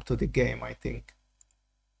jump to the game. I think,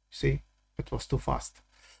 see, it was too fast,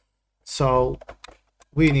 so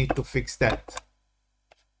we need to fix that.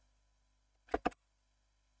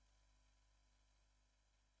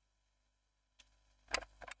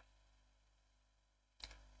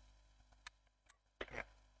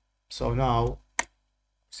 So now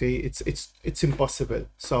see, it's impossible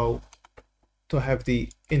so to have the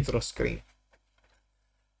intro screen.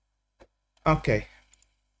 Okay,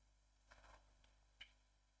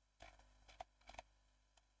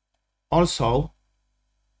 also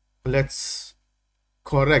let's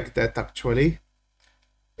correct that actually.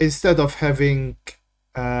 Instead of having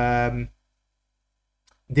the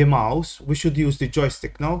mouse, we should use the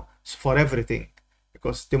joystick now for everything,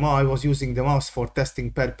 because I was using the mouse for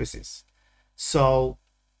testing purposes. So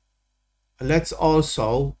let's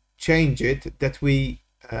also change it that we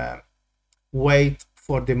wait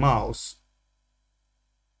for the mouse,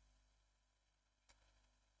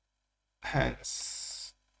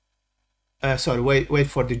 hence sorry, wait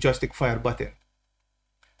for the joystick fire button.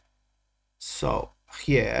 So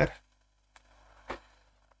here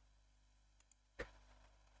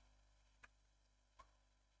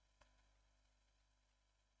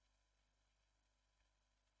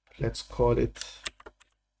let's call it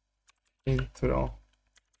intro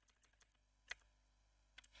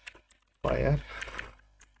fire.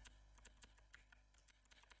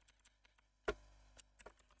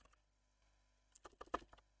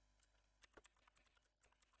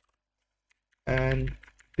 And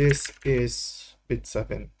this is bit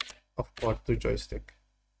 7 of port 2 joystick.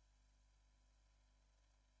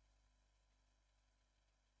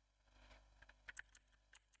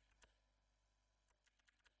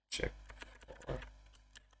 Check for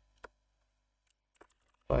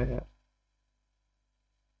fire.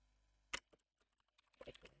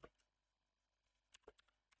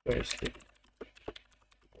 Joystick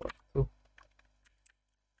port 2.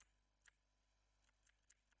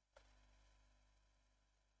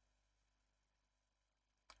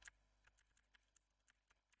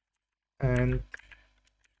 And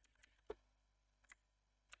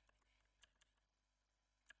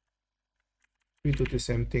we do the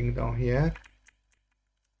same thing down here.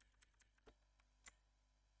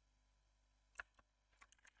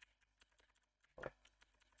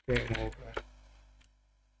 Game over.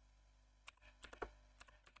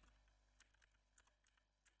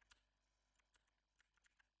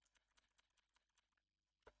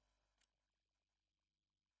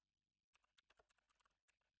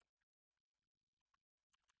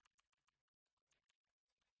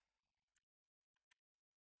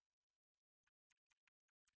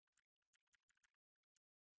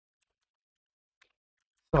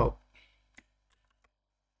 So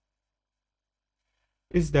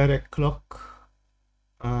is there a clock?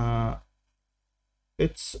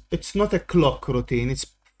 It's not a clock routine, it's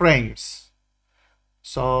frames.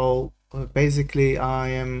 So basically I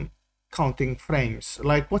am counting frames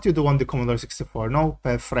like what you do on the Commodore 64. No,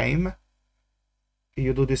 per frame.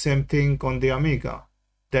 You do the same thing on the Amiga.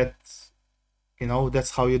 That's, you know,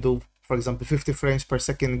 that's how you do, for example, 50 frames per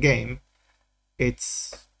second game.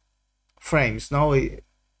 It's frames. Now,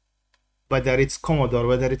 whether it's Commodore,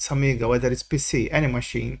 whether it's Amiga, whether it's PC, any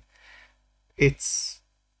machine, it's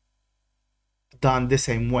done the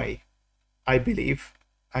same way, I believe.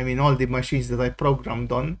 I mean, all the machines that I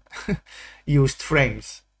programmed on used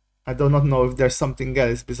frames. I do not know if there's something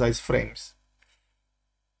else besides frames.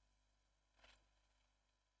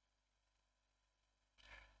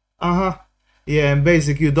 Yeah, in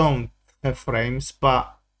BASIC you don't have frames,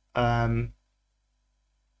 but the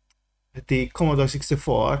Commodore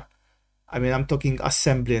 64, I mean, I'm talking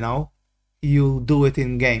assembly now, you do it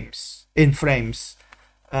in games, in frames.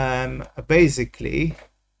 Basically,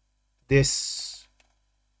 this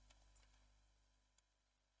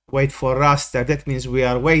wait for raster, that means we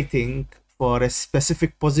are waiting for a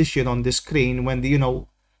specific position on the screen when the, you know,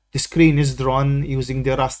 the screen is drawn using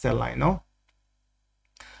the raster line, no?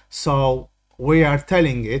 So we are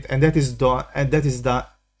telling it, and that is done, and that is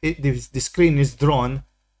the screen is drawn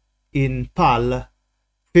in PAL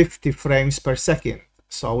 50 frames per second.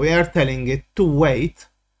 So we are telling it to wait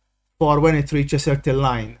for when it reaches a certain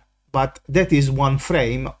line, but that is one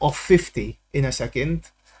frame of 50 in a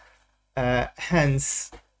second.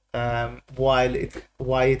 Hence, why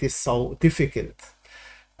it is so difficult.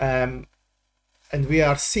 And we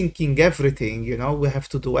are syncing everything, you know, we have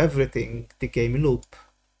to do everything, the game loop.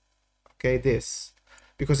 Okay, this,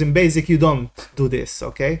 because in BASIC you don't do this,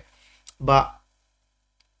 okay? But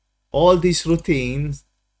all these routines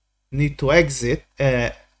need to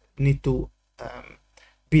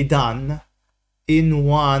be done in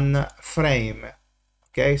one frame.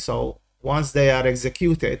 Okay, so once they are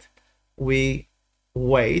executed, we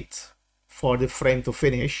wait for the frame to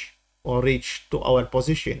finish or reach to our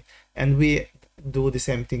position, and we do the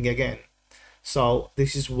same thing again. So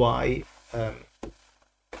this is why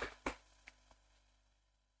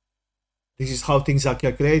this is how things are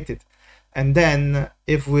calculated. And then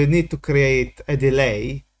if we need to create a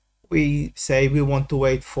delay, we say we want to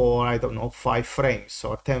wait for, I don't know, 5 frames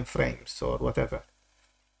or 10 frames or whatever.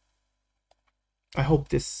 I hope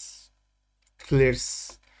this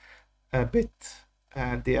clears a bit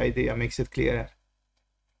the idea makes it clearer.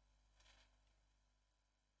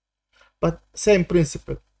 But same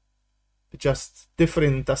principle, just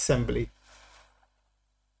different assembly.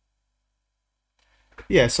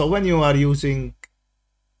 Yeah, so when you are using,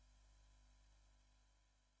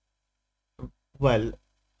 well,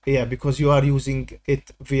 yeah, because you are using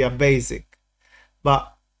it via BASIC,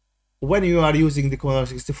 but when you are using the Commodore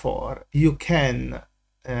 64, you can,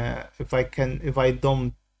 if I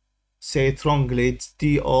don't say it wrongly, it's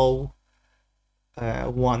DO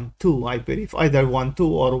 12, I believe, either 12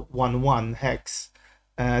 or 11 hex,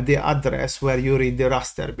 the address where you read the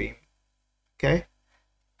raster beam. Okay,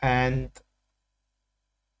 and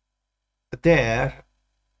there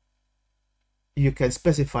you can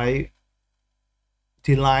specify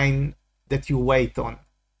the line that you wait on.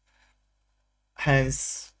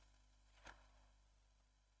 Hence,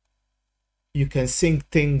 you can sync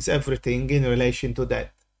things, everything in relation to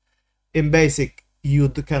that. In BASIC, you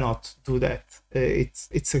cannot do that.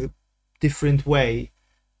 It's a different way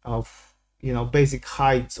of, you know, BASIC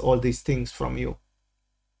hides all these things from you.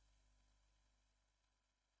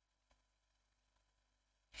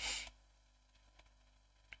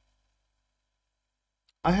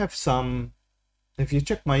 I have some, if you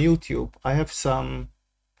check my YouTube, I have some,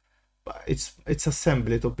 it's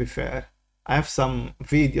assembly, to be fair. I have some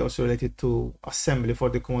videos related to assembly for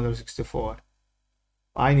the Commodore 64.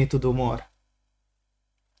 I need to do more.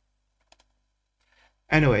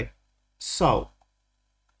 Anyway, so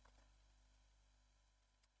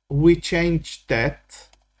we changed that,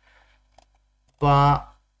 but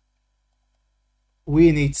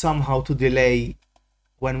we need somehow to delay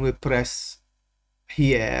when we press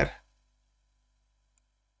here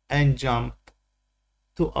and jump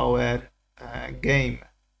to our game.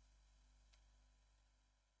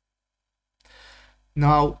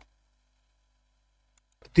 Now,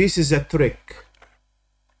 this is a trick.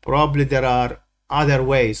 Probably there are other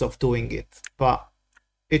ways of doing it, but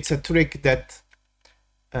it's a trick that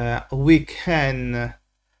we can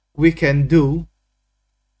do.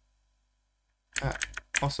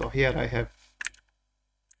 Also, here I have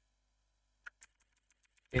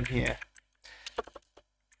in here.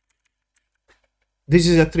 This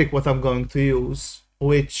is a trick what I'm going to use,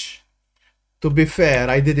 which, to be fair,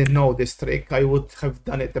 I didn't know this trick. I would have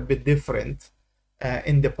done it a bit different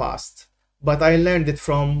in the past, but I learned it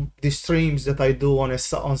from the streams that I do on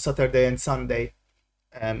Saturday and Sunday.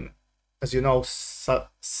 As you know,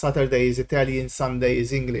 Saturday is Italian, Sunday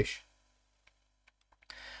is English,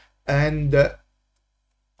 and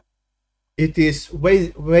it is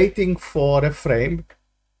waiting for a frame,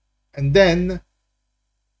 and then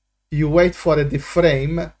you wait for the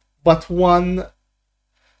frame, but one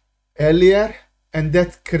earlier, and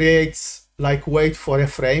that creates like wait for a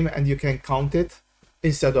frame, and you can count it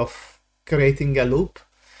instead of creating a loop.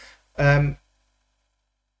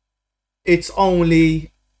 It's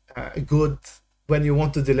only good when you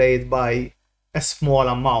want to delay it by a small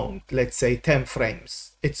amount, let's say 10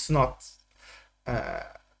 frames. It's not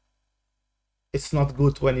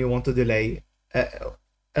good when you want to delay a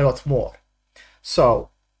lot more. So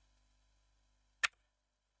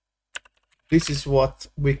this is what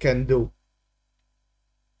we can do.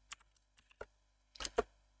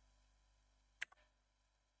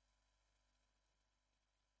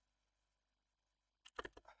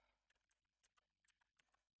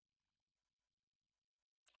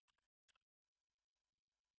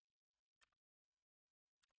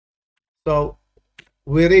 So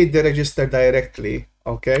we read the register directly,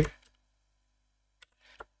 okay?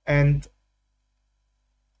 And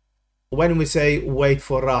when we say wait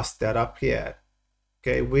for raster up here,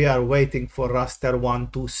 okay, we are waiting for raster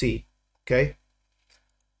 1 to see, okay?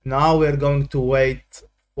 Now we're going to wait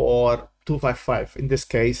for 255. In this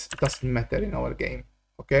case, it doesn't matter in our game,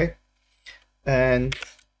 okay? And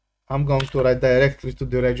I'm going to write directly to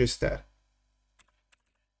the register.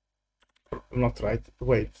 Not right,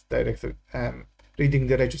 wait, directly, reading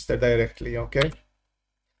the register directly, okay?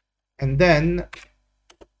 And then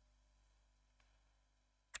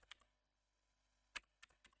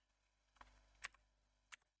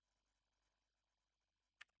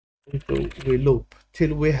we loop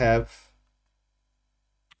till we have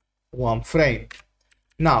one frame.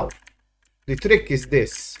 Now the trick is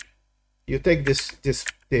this: you take this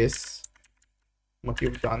what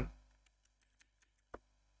you've done,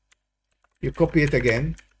 you copy it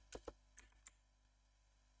again,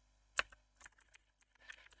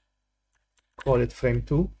 call it frame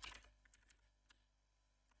 2,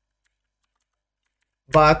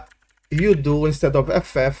 but you do, instead of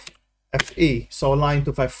FF, FE, so line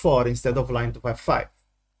 254 instead of line 255.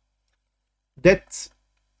 That,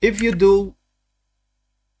 if you do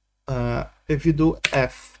if you do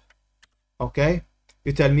F, okay,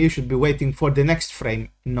 you tell me you should be waiting for the next frame.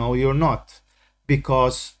 No, you're not,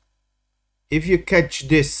 because if you catch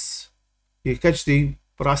this, you catch the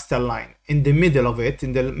raster line in the middle of it,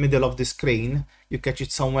 in the middle of the screen, you catch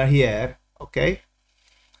it somewhere here, okay.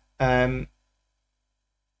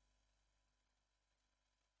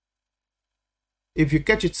 If you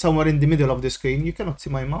catch it somewhere in the middle of the screen, you cannot see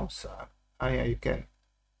my mouse. Yeah, you can.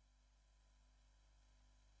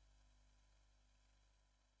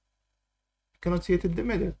 You cannot see it in the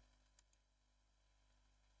middle.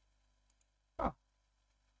 Oh,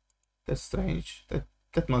 that's strange.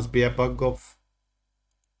 That must be a bug of.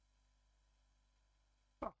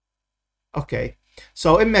 Oh. Okay,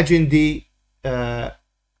 so imagine the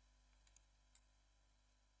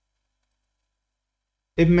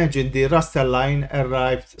raster line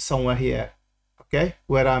arrived somewhere here, okay,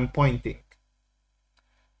 where I'm pointing.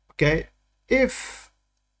 Okay, if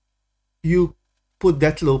you put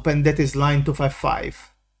that loop and that is line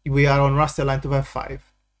 255, we are on raster line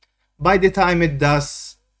 255. By the time it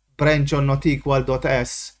does branch on not equal dot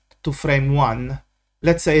s to frame 1,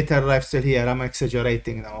 let's say it arrives till here, I'm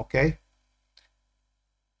exaggerating now, okay?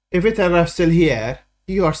 If it arrives till here,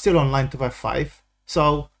 you are still on line 255,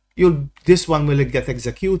 so this one will get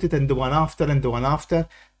executed and the one after and the one after,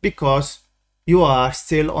 because you are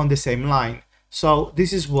still on the same line. So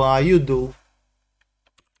this is why you do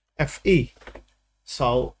FE.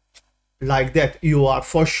 So like that, you are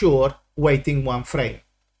for sure waiting one frame.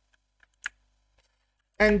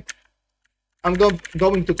 And I'm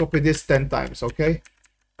going to copy this 10 times, okay?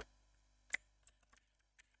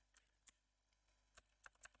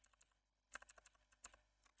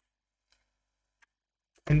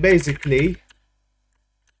 And basically,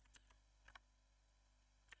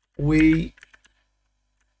 we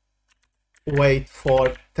wait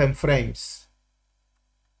for 10 frames.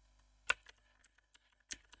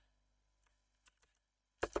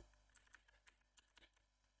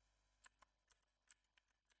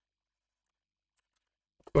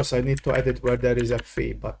 Of course, I need to edit where there is a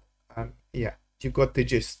fee, but yeah, you got the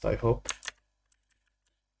gist, I hope.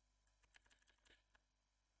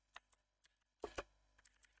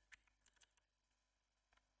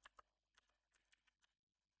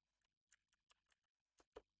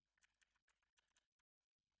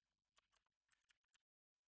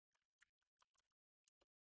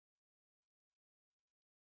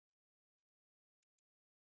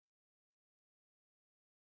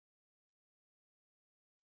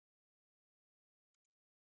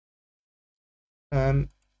 Um,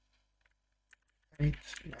 8,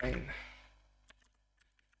 9.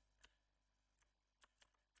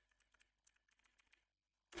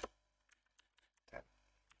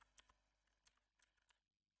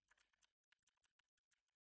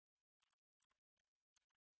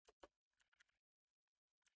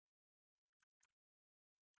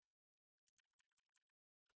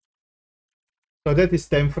 So that is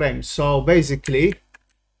 10 frames. So basically,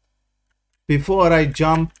 before I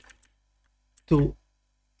jump to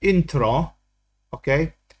intro,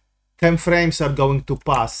 okay, 10 frames are going to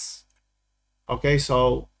pass. Okay,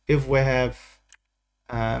 so if we have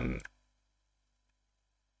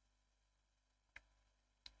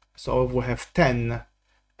so if we have 10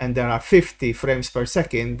 and there are 50 frames per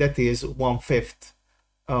second, that is 1/5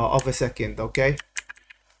 of a second, okay?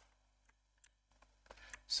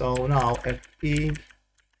 So now FE,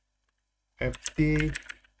 FD,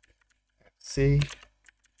 FC,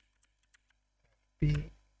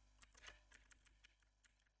 FP,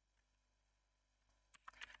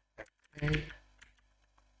 8,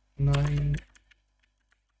 9,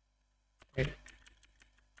 8,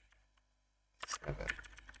 7.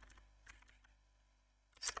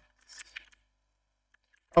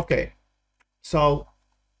 Okay, so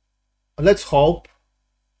let's hope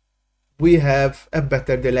we have a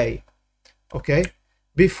better delay, okay,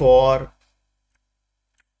 before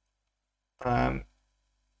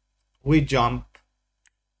we jump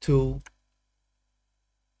to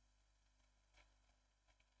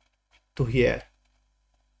here.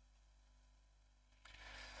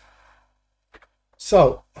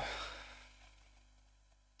 So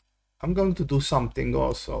I'm going to do something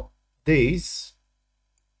also. These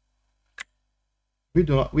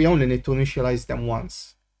we only need to initialize them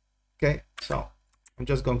once. Okay, so I'm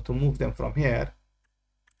just going to move them from here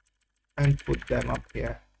and put them up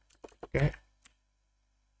here. Okay.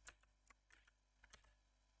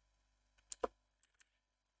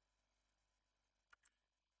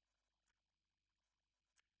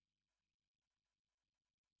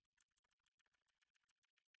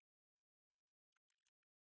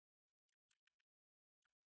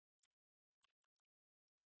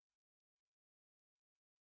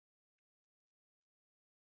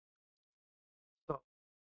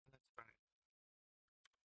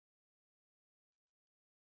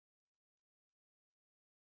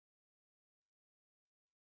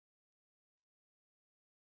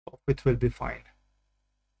 it will be fine.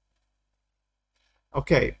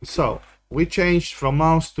 Okay, so we changed from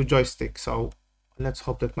mouse to joystick. So let's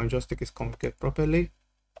hope that my joystick is configured properly.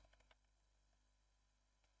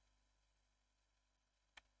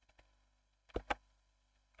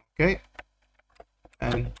 Okay,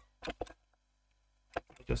 and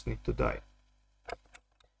I just need to die.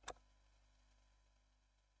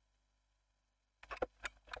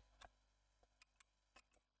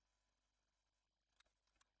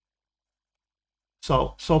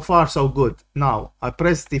 So far so good. Now I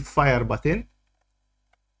press the fire button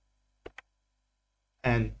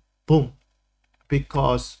and boom,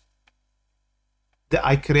 because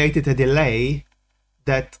I created a delay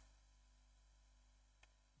that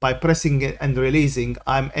by pressing it and releasing,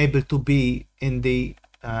 I'm able to be in the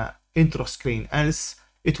intro screen. Else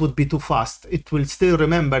it would be too fast. It will still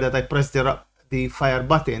remember that I pressed the fire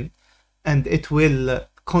button, and it will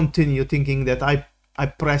continue thinking that I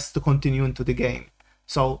pressed to continue into the game.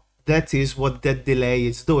 So that is what that delay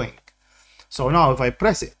is doing. So now if I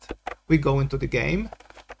press it, we go into the game.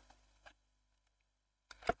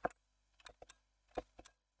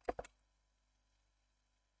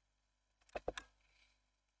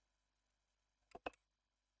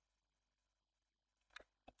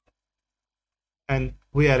 And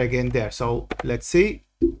we are again there. So let's see.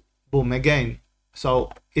 Boom, again.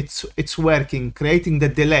 So it's working. Creating the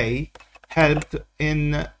delay helped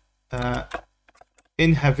in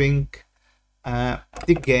having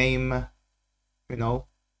the game, you know.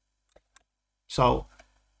 So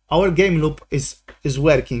our game loop is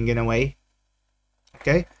working in a way.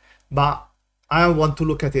 Okay, but I want to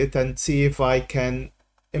look at it and see if I can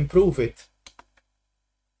improve it.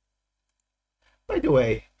 By the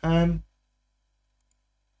way, the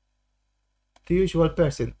usual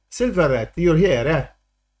person, Silver Rat, you're here, eh?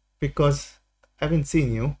 Because I haven't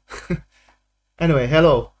seen you. Anyway,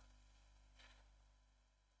 hello.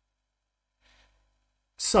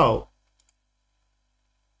 So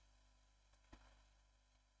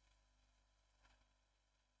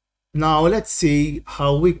now let's see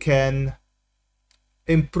how we can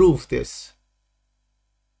improve this.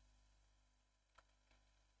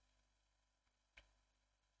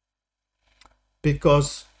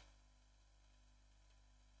 Because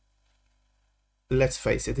let's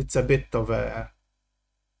face it, it's a bit of a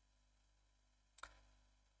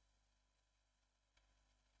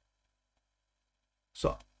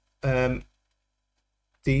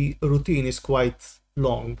the routine is quite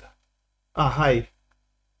long. Hi.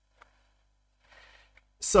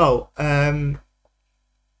 So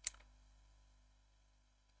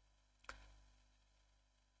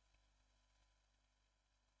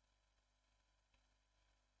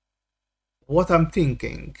what I'm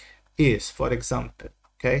thinking is, for example,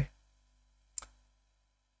 okay,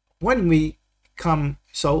 when we come,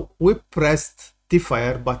 so we pressed the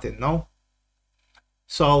fire button, no?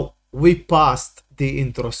 So we passed the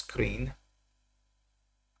intro screen.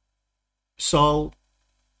 So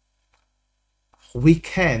we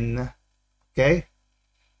can, okay,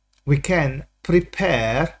 we can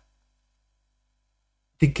prepare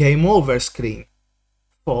the game over screen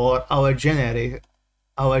for our generic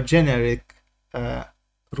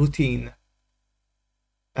routine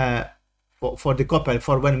for the couple,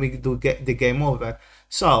 for when we do get the game over.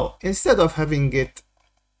 So instead of having it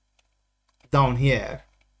down here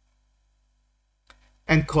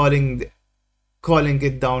and calling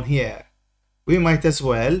it down here, we might as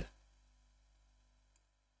well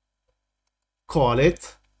call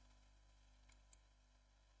it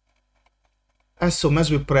as soon as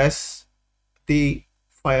we press the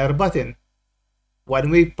fire button when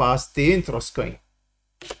we pass the intro screen.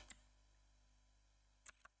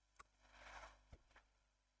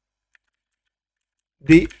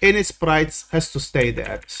 The init sprites has to stay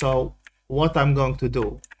there. So what I'm going to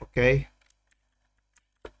do, okay,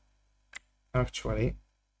 actually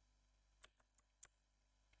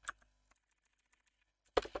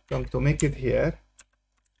going to make it here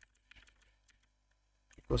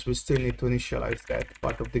because we still need to initialize that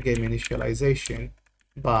part of the game initialization,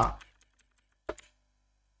 but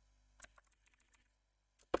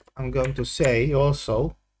I'm going to say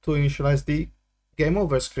also to initialize the game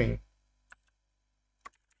over screen.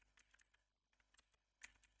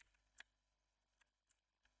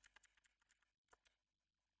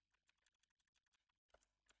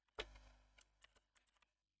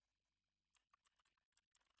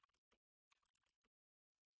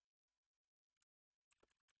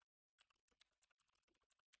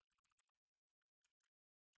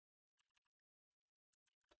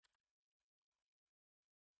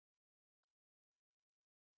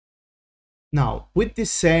 Now with the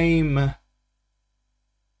same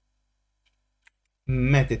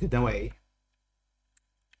met it in a way.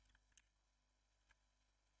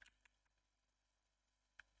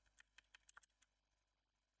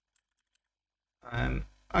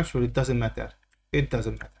 Actually, it doesn't matter. It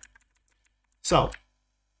doesn't matter. So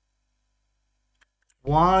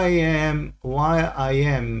why I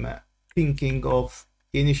am thinking of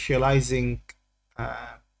initializing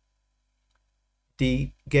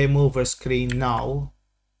the game over screen now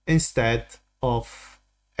instead of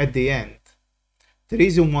at the end. The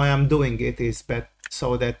reason why I'm doing it is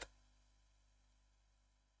so that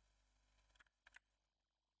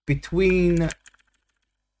between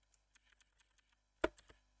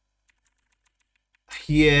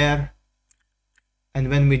here and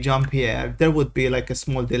when we jump here, there would be like a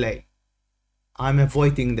small delay. I'm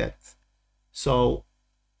avoiding that. So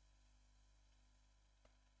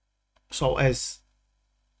as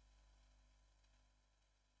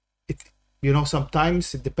it, you know,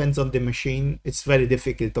 sometimes it depends on the machine. It's very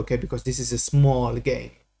difficult, okay, because this is a small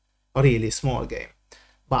game, a really small game,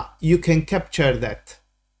 but you can capture that,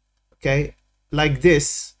 okay, like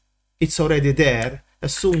this. It's already there.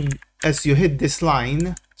 As soon as you hit this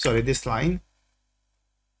line, this line,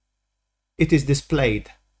 it is displayed.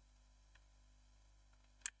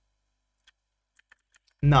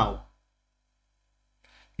 Now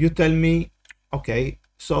you tell me, okay,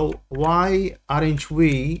 so why aren't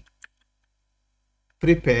we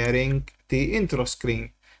preparing the intro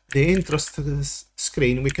screen? The intro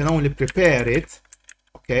screen, we can only prepare it,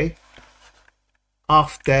 okay,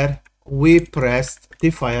 after we pressed the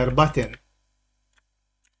fire button.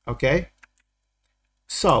 Okay,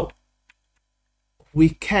 so we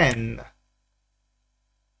can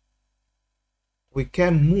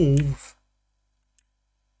move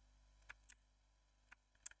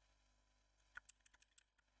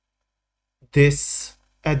this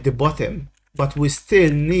at the bottom, but we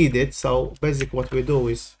still need it. So basically what we do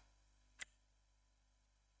is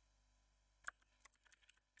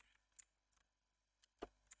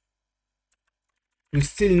we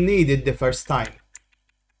still need it the first time,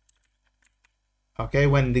 okay,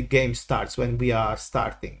 when the game starts, when we are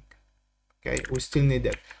starting, okay, we still need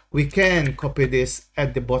it. We can copy this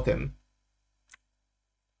at the bottom,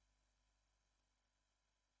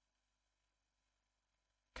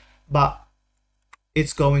 but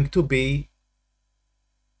it's going to be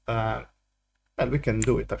well, we can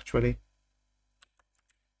do it actually.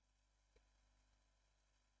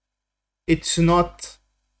 It's not,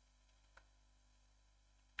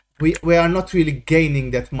 we are not really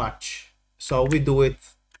gaining that much, so we do it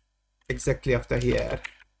exactly after here.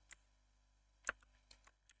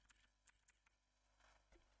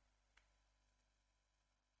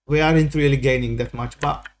 We aren't really gaining that much,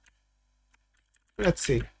 but let's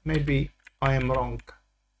see, maybe I am wrong.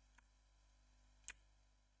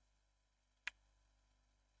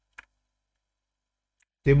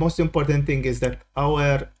 The most important thing is that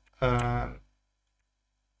our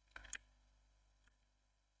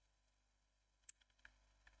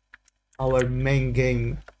main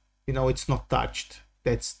game, you know, it's not touched.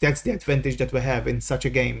 That's the advantage that we have in such a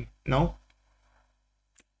game, no?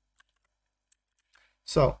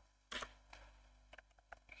 So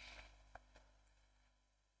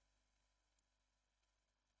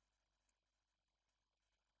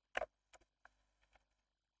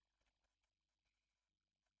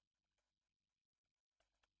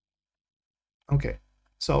okay,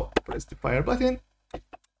 so press the fire button.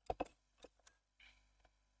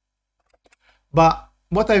 But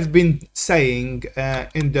what I've been saying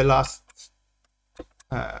in the last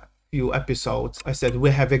few episodes, I said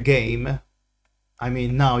we have a game. I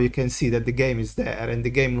mean, now you can see that the game is there and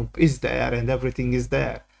the game loop is there and everything is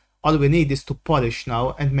there. All we need is to polish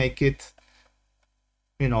now and make it,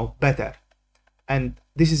 you know, better. And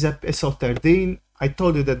this is episode 13. I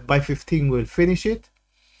told you that by 15 we'll finish it.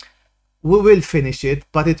 We will finish it,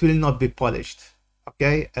 but it will not be polished.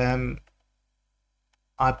 Okay.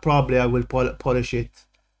 I will polish it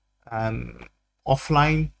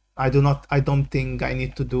offline. I don't think I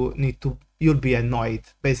need to. You'll be annoyed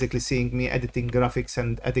basically seeing me editing graphics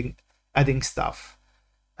and adding stuff.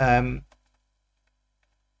 But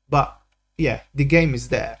yeah, the game is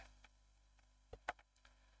there.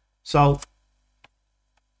 So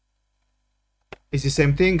it's the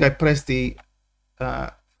same thing. I press the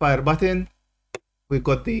fire button. We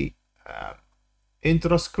got the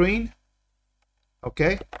intro screen.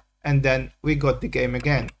 Okay, and then we got the game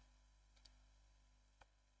again.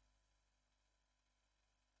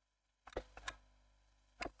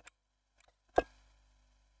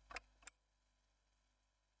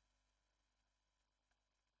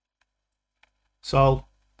 So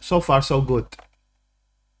far so good.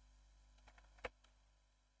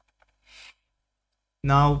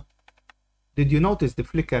 Now, did you notice the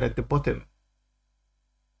flicker at the bottom?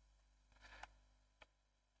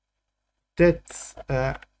 That's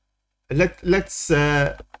let's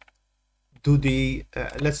do the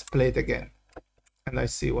let's play it again, and I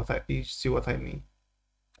see what I mean.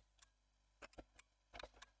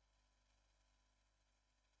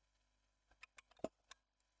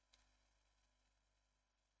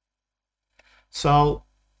 So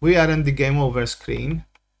we are in the game over screen.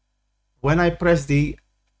 When I press the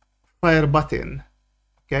fire button,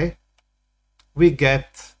 okay, we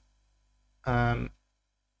get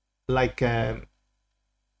like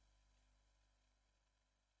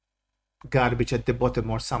garbage at the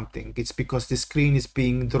bottom or something. It's because the screen is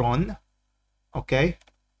being drawn. Okay,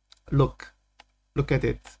 look at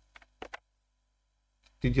it.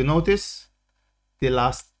 Did you notice the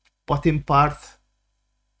last bottom part?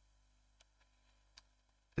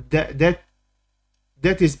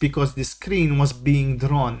 That is because the screen was being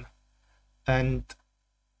drawn and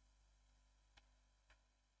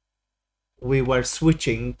we were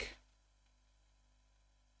switching.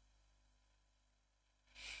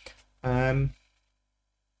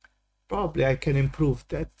 Probably I can improve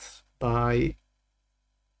that by,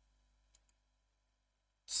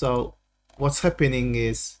 so what's happening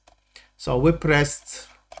is, so we pressed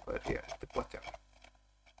here at the bottom.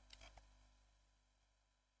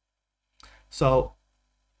 So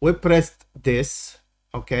we pressed this,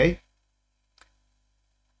 okay?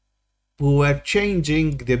 We were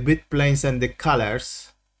changing the bit planes and the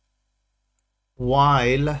colors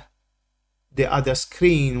while the other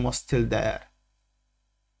screen was still there.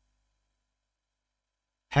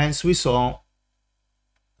 Hence we saw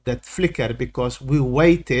that flicker because we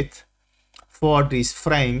waited for these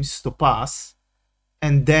frames to pass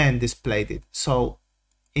and then displayed it. So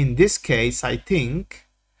in this case, I think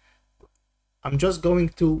I'm just going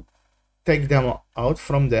to take them out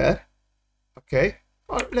from there, okay?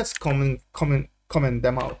 Or let's comment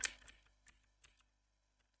them out,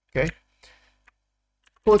 okay?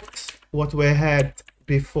 Put what we had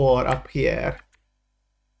before up here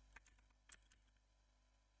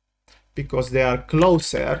because they are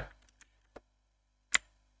closer,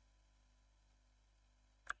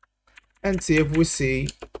 and see if we see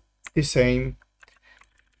the same.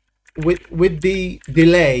 With the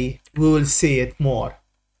delay, we will see it more.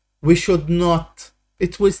 We should not,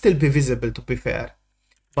 it will still be visible to be fair,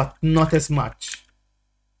 but not as much.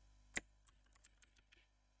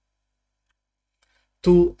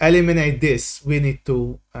 To eliminate this, we need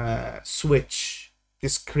to switch the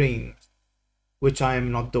screen, which I am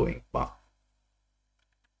not doing, but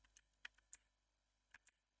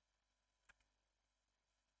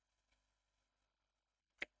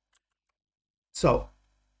so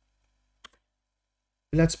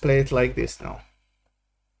let's play it like this now.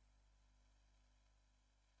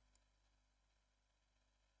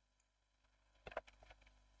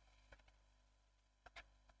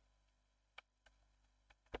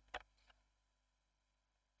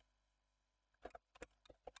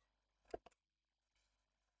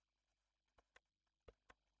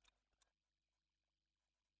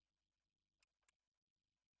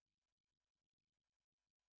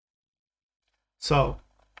 So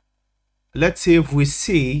let's see if we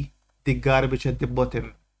see the garbage at the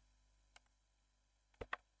bottom.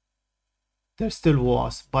 There still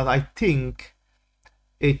was, but I think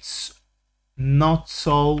it's not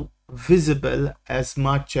so visible as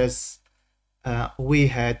much as we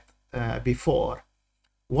had before.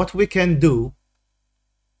 What we can do,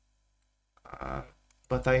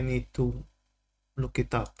 but I need to look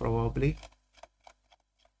it up probably.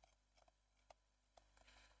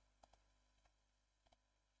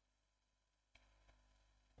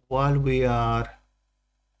 While we are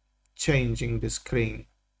changing the screen.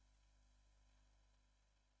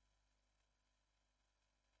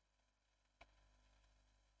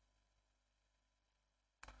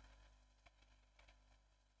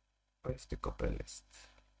 Where's the copy list?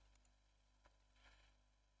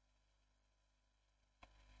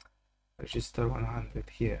 Register 100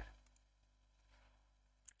 here.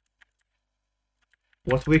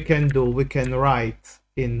 What we can do, we can write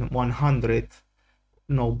in 100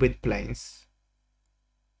 no bit planes.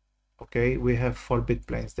 Okay, we have 4 bit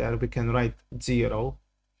planes there. We can write 0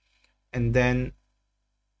 and then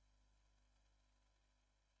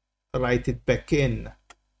write it back in.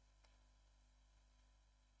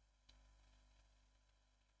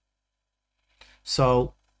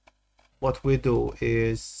 So what we do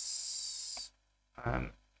is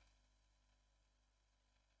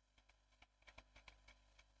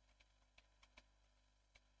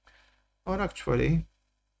or actually,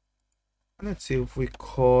 let's see if we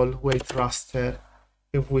call weight raster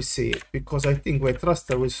if we see it, because I think weight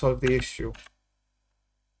raster will solve the issue.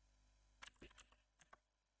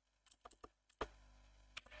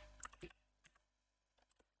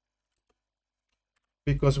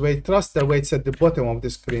 Because weight raster waits at the bottom of the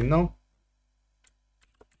screen, no?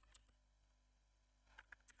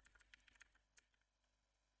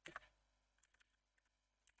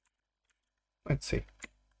 Let's see.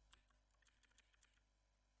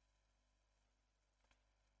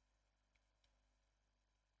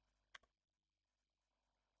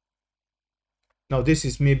 Now this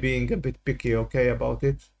is me being a bit picky, okay, about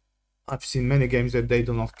it. I've seen many games that they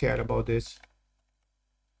do not care about this.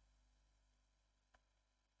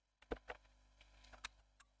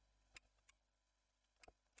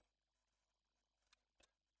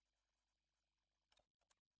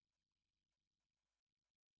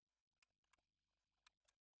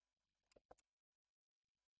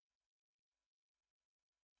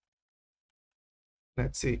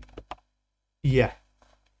 Let's see. Yeah,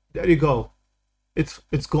 there you go.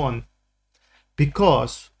 It's gone.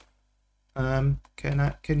 Because can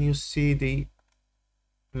you see the,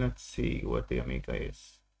 let's see what the Amiga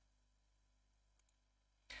is.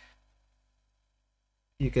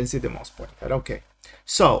 You can see the mouse pointer. Okay,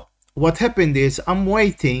 so what happened is I'm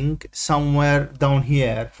waiting somewhere down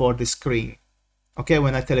here for the screen, okay,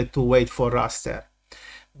 when I tell it to wait for raster,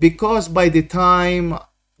 because by the time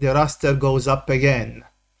the raster goes up again,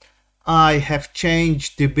 I have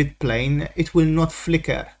changed the bit plane. It will not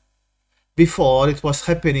flicker. Before it was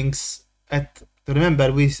happening at,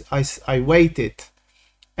 remember, I waited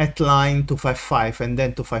at line 255 and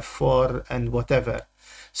then 254 and whatever.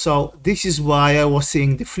 So this is why I was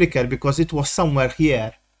seeing the flicker, because it was somewhere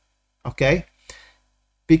here, okay?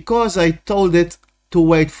 Because I told it to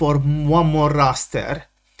wait for one more raster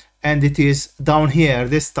and it is down here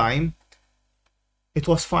this time, it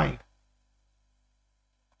was fine.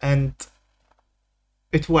 And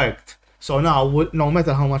it worked. So now, no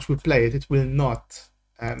matter how much we play it, it will not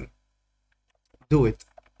do it.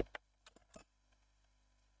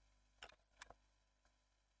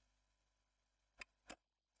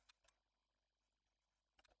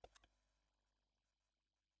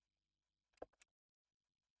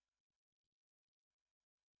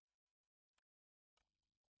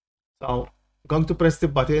 So I'm going to press the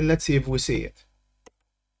button. Let's see if we see it.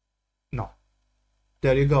 No.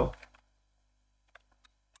 There you go.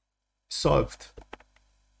 Solved.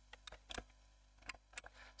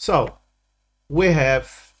 So we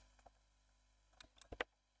have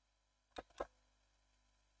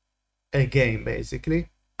a game basically.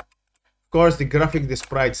 Of course, the graphic, the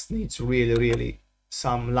sprites needs really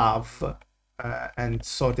some love and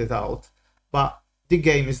sort it out, but the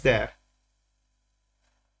game is there.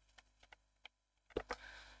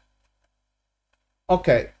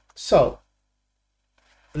 Okay, so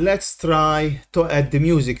let's try to add the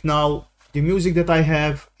music. Now, the music that I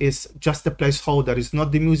have is just a placeholder. It's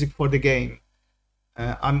not the music for the game.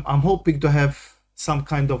 I'm hoping to have some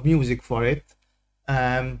kind of music for it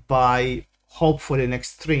by hopefully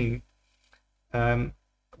next stream, but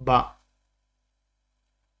I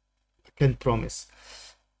can't promise.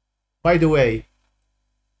 By the way,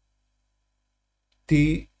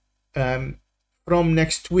 the from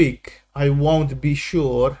next week I won't be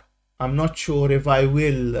sure. I'm not sure if I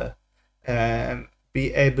will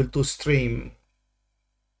be able to stream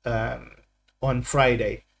on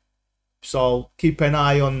Friday. So keep an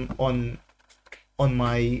eye on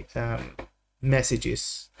my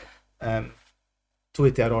messages,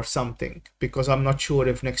 Twitter or something, because I'm not sure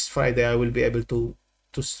if next Friday I will be able to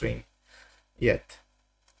stream yet.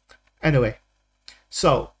 Anyway,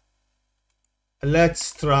 so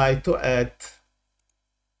let's try to add.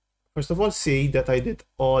 First of all, see that I did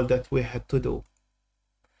all that we had to do.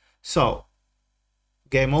 So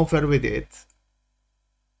game over with it.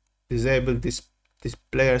 Disable this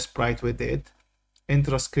player sprite with it.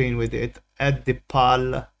 Intro screen with it. Add the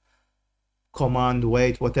pal command,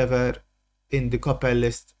 wait, whatever in the copy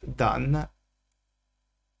list, done.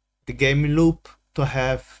 The game loop to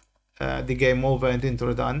have the game over and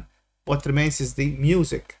intro done. What remains is the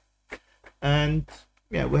music. And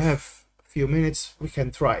yeah, we have a few minutes, we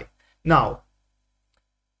can try. Now,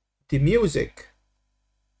 the music,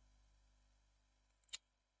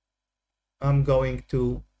 I'm going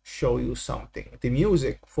to show you something. The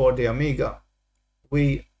music for the Amiga,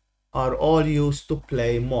 we are all used to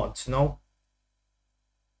play mods, no?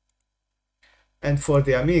 And for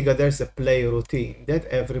the Amiga, there's a play routine that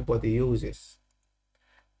everybody uses.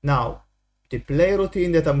 Now, the play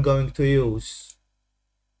routine that I'm going to use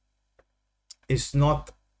is not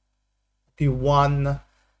the one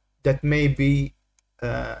that maybe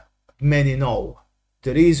many know.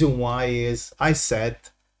 The reason why is I said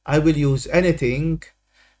I will use anything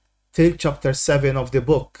till chapter 7 of the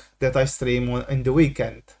book that I stream on in the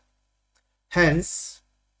weekend. Hence,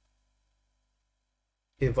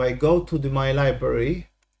 if I go to my library,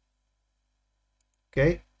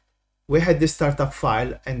 okay, we had the startup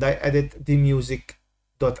file and I added the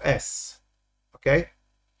music.s. Okay,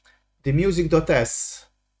 the music.s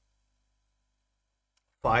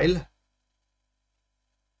file.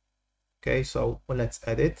 Okay, so let's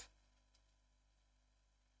edit.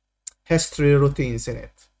 Has 3 routines in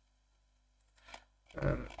it.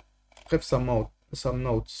 Have some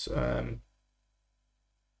notes.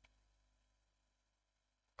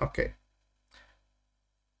 Okay.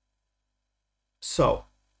 So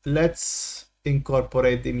let's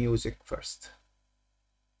incorporate the music first.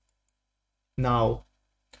 Now,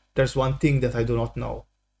 there's one thing that I do not know.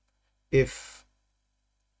 If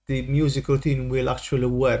the music routine will actually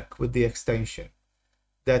work with the extension.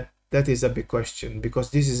 That is a big question, because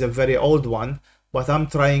this is a very old one, but I'm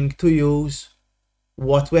trying to use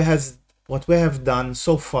what we have done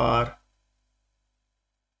so far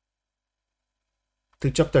to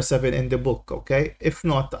chapter 7 in the book. Okay, if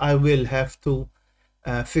not, I will have to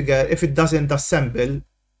figure, if it doesn't assemble,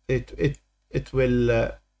 it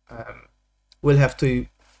will we'll have to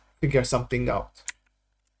figure something out.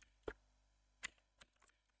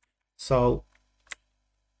 So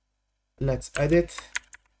let's edit,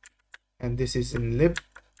 and this is in lib.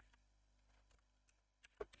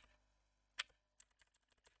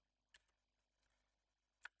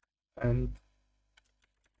 And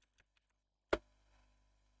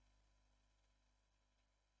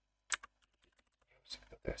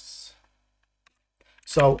this.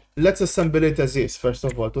 So let's assemble it as is, first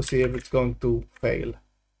of all, to see if it's going to fail,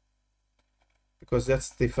 because that's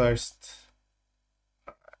the first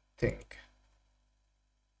thing.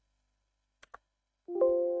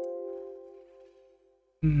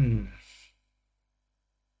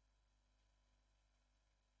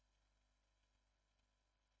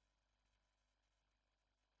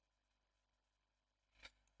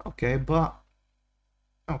 Okay, but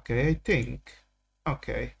okay, I think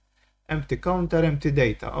okay, empty counter, empty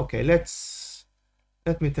data. Okay,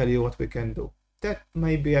 let me tell you what we can do. That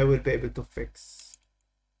maybe I will be able to fix.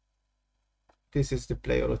 This is the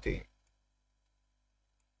play routine.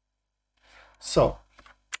 So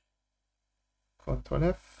Control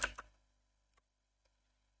F,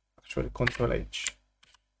 actually Control H,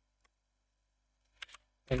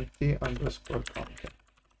 empty underscore counter.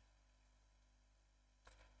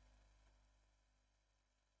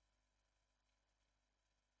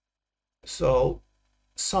 So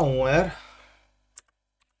somewhere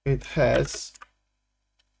it has,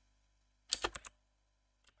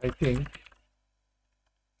 I think,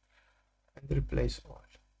 and replace all.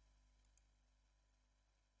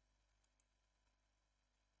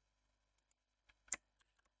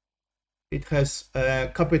 It has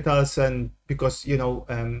capitals, and because you know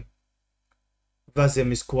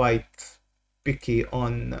Vasim is quite picky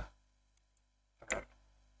on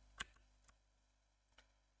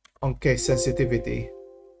case sensitivity.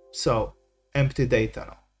 So empty data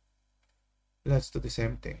now. Let's do the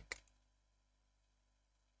same thing.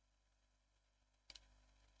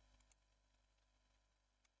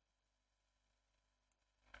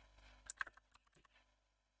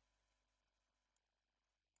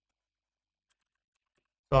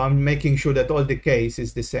 So I'm making sure that all the case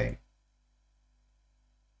is the same.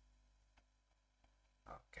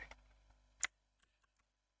 Okay.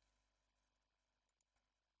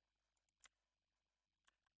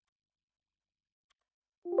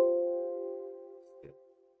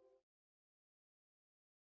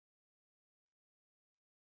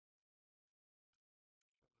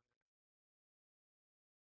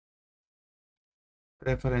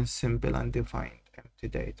 Reference simple undefined, empty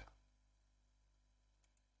data.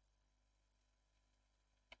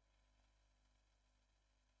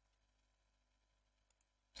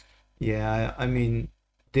 Yeah, I mean,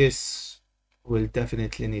 this will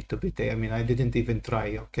definitely need to be there. I mean, I didn't even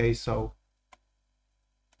try, okay? So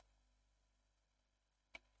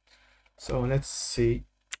let's see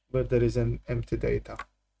where there is an empty data.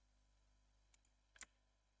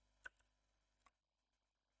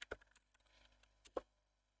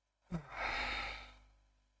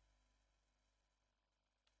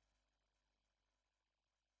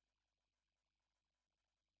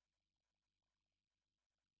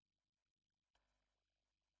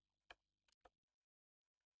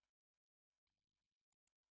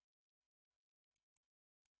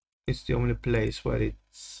 It's the only place where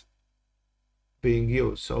it's being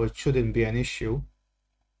used, so it shouldn't be an issue.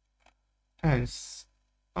 Hence,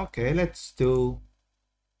 okay, let's do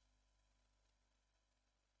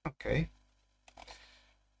Okay,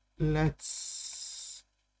 let's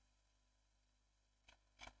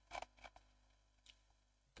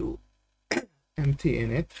do empty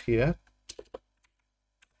init here.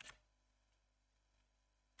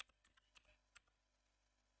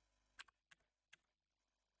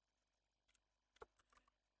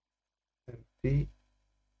 Empty.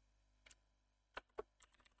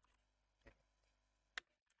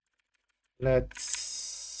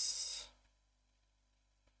 Let's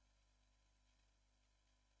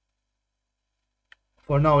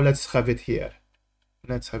for now let's have it here.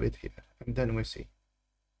 Let's have it here, and then we see.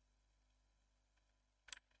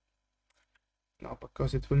 No,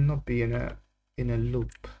 because it will not be in a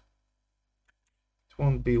loop. It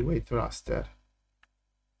won't be weight raster.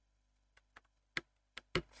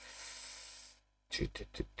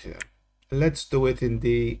 Let's do it in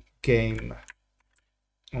the game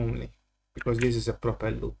only, because this is a proper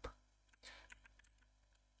loop.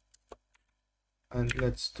 And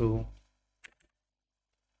let's do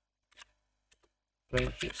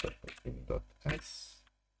 .s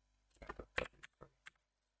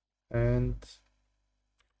and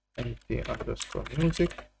empty underscore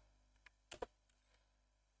music.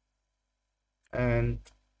 And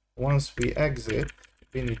once we exit,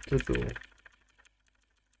 we need to do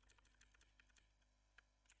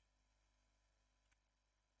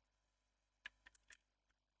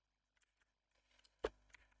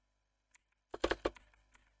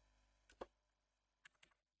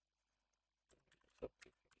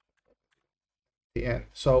the end.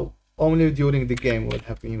 So only during the game we'll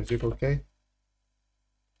have music, okay?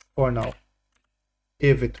 For now,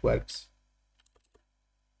 if it works.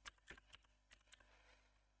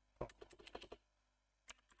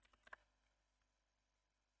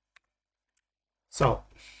 So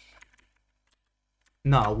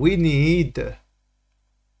now we need the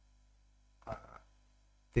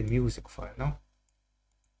music file now,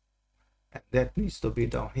 and that needs to be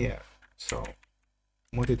down here. So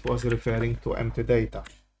what it was referring to empty data,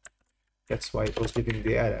 that's why it was giving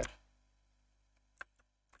the error.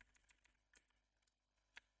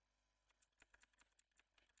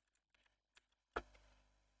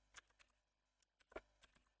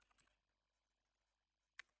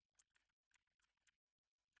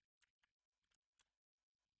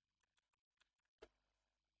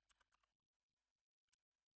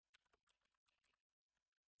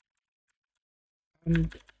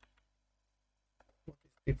 And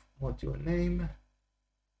what's your name?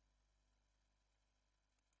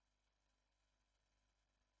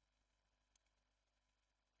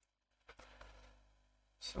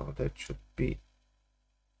 So that should be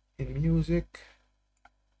in music,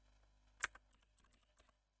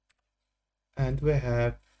 and we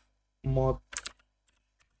have mod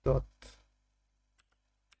dot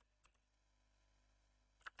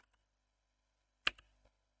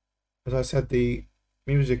as I said, the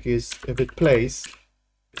music is, if it plays,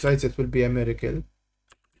 besides it will be a miracle.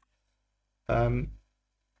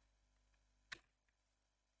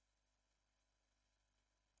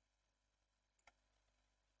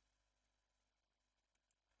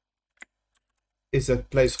 Is a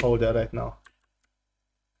placeholder right now.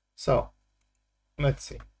 So let's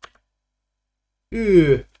see.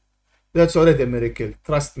 Ooh, that's already a miracle,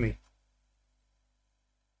 trust me.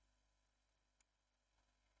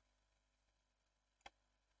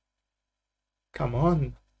 Come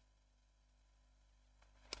on.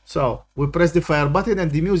 So we press the fire button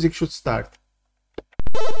and the music should start.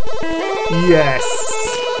 Yes.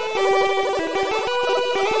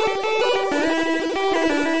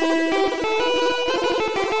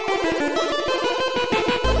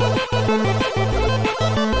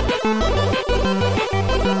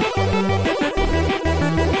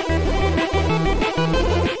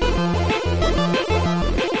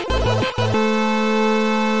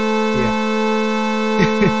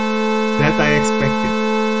 That I expected.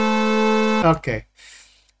 Okay,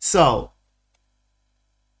 so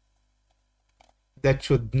that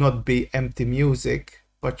should not be empty music,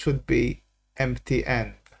 but should be empty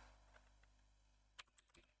end.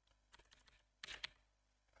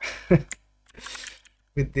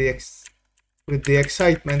 with the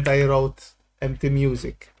excitement, I wrote empty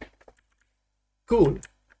music. Cool.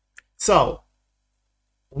 So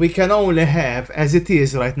we can only have, as it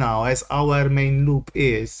is right now, as our main loop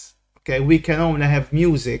is, okay, we can only have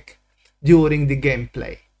music during the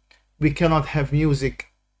gameplay. We cannot have music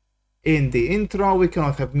in the intro, we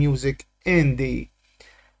cannot have music in the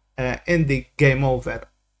game over.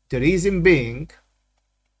 The reason being,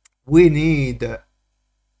 we need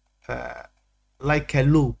like a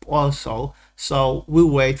loop also, so we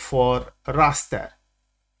wait for raster.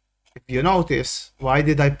 if you notice, why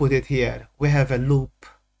did I put it here? We have a loop.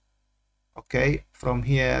 Okay, from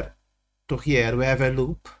here to here we have a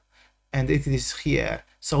loop, and it is here,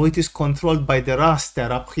 so it is controlled by the raster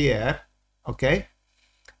up here. Okay,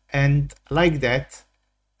 and like that,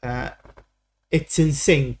 it's in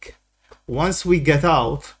sync. Once we get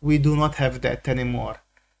out, we do not have that anymore.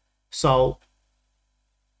 So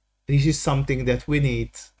this is something that we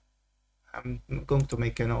need. I'm going to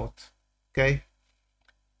make a note. Okay,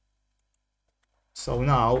 so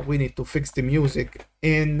now we need to fix the music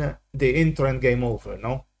in the intro and game over.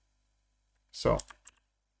 No, so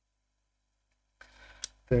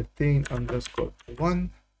 13_1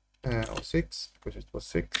 06, because it was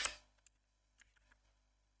 6,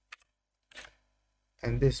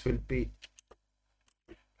 and this will be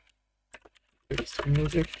fixed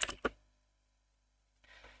music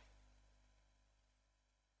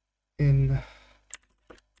in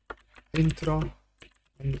intro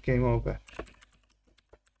and game over.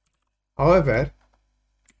 However,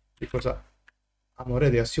 because I'm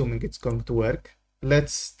already assuming it's going to work,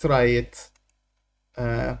 let's try it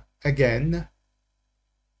again.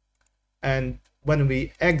 And when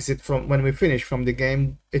we finish from the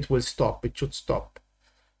game, it will stop. It should stop.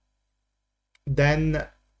 Then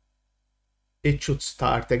it should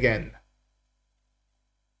start again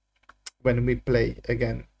when we play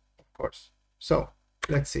again, of course. So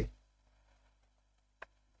let's see.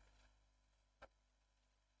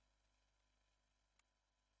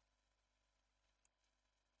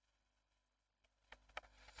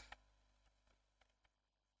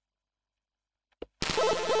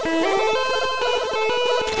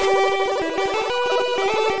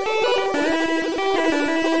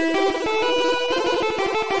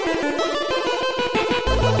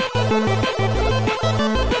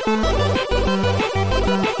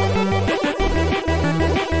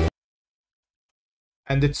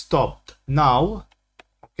 And it stopped. Now,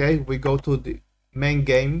 okay, we go to the main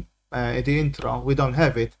game, the intro. We don't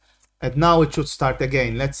have it, and now it should start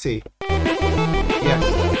again. Let's see. Yes.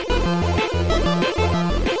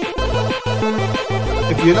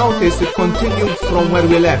 If you notice, it continued from where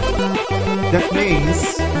we left. That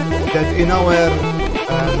means that in our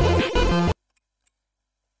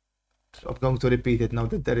I'm going to repeat it now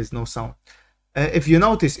that there is no sound. If you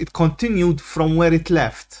notice, it continued from where it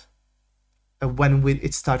left when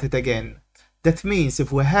it started again. That means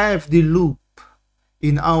if we have the loop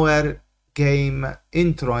in our game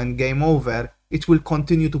intro and game over, it will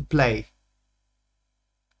continue to play.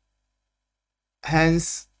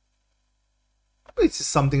 Hence, it's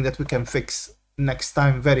something that we can fix next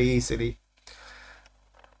time very easily.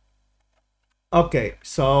 Okay,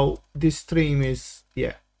 so this stream is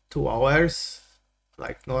 2 hours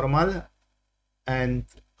like normal, and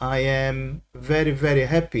I am very, very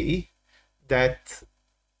happy that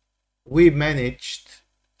we managed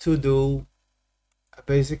to do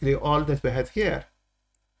basically all that we had here.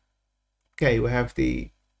 Okay, we have to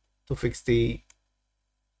fix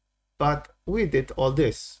but we did all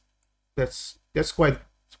this. That's quite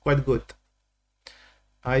good.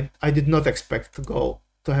 I did not expect to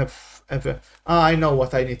have ever. I know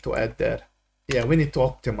what I need to add there. Yeah, we need to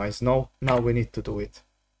optimize. Now we need to do it.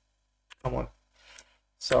 Come on.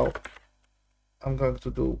 So I'm going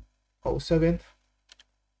to do 07.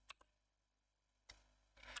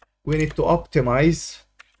 We need to optimize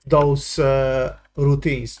those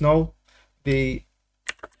routines. No, the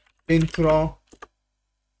intro.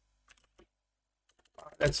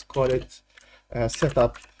 Let's call it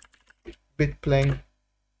setup bitplane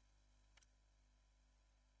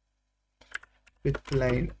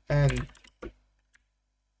and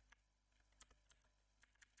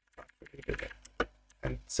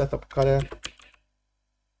setup color.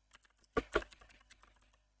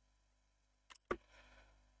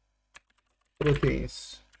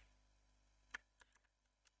 Routines.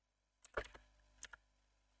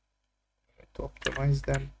 To optimize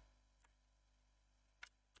them.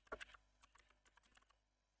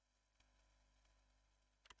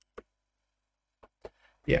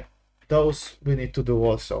 Yeah, those we need to do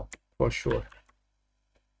also for sure,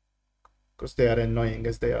 because they are annoying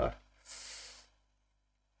as they are.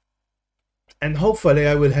 And hopefully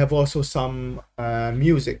I will have also some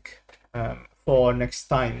music for next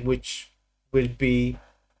time, which will be,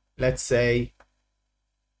 let's say,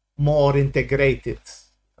 more integrated,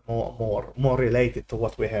 more related to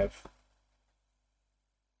what we have.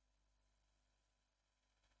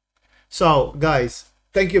 So guys,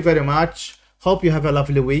 thank you very much. Hope you have a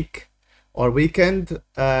lovely week or weekend,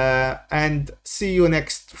 and see you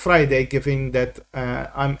next Friday, given that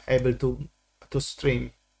I'm able to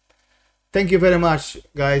stream. Thank you very much,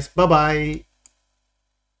 guys. Bye bye.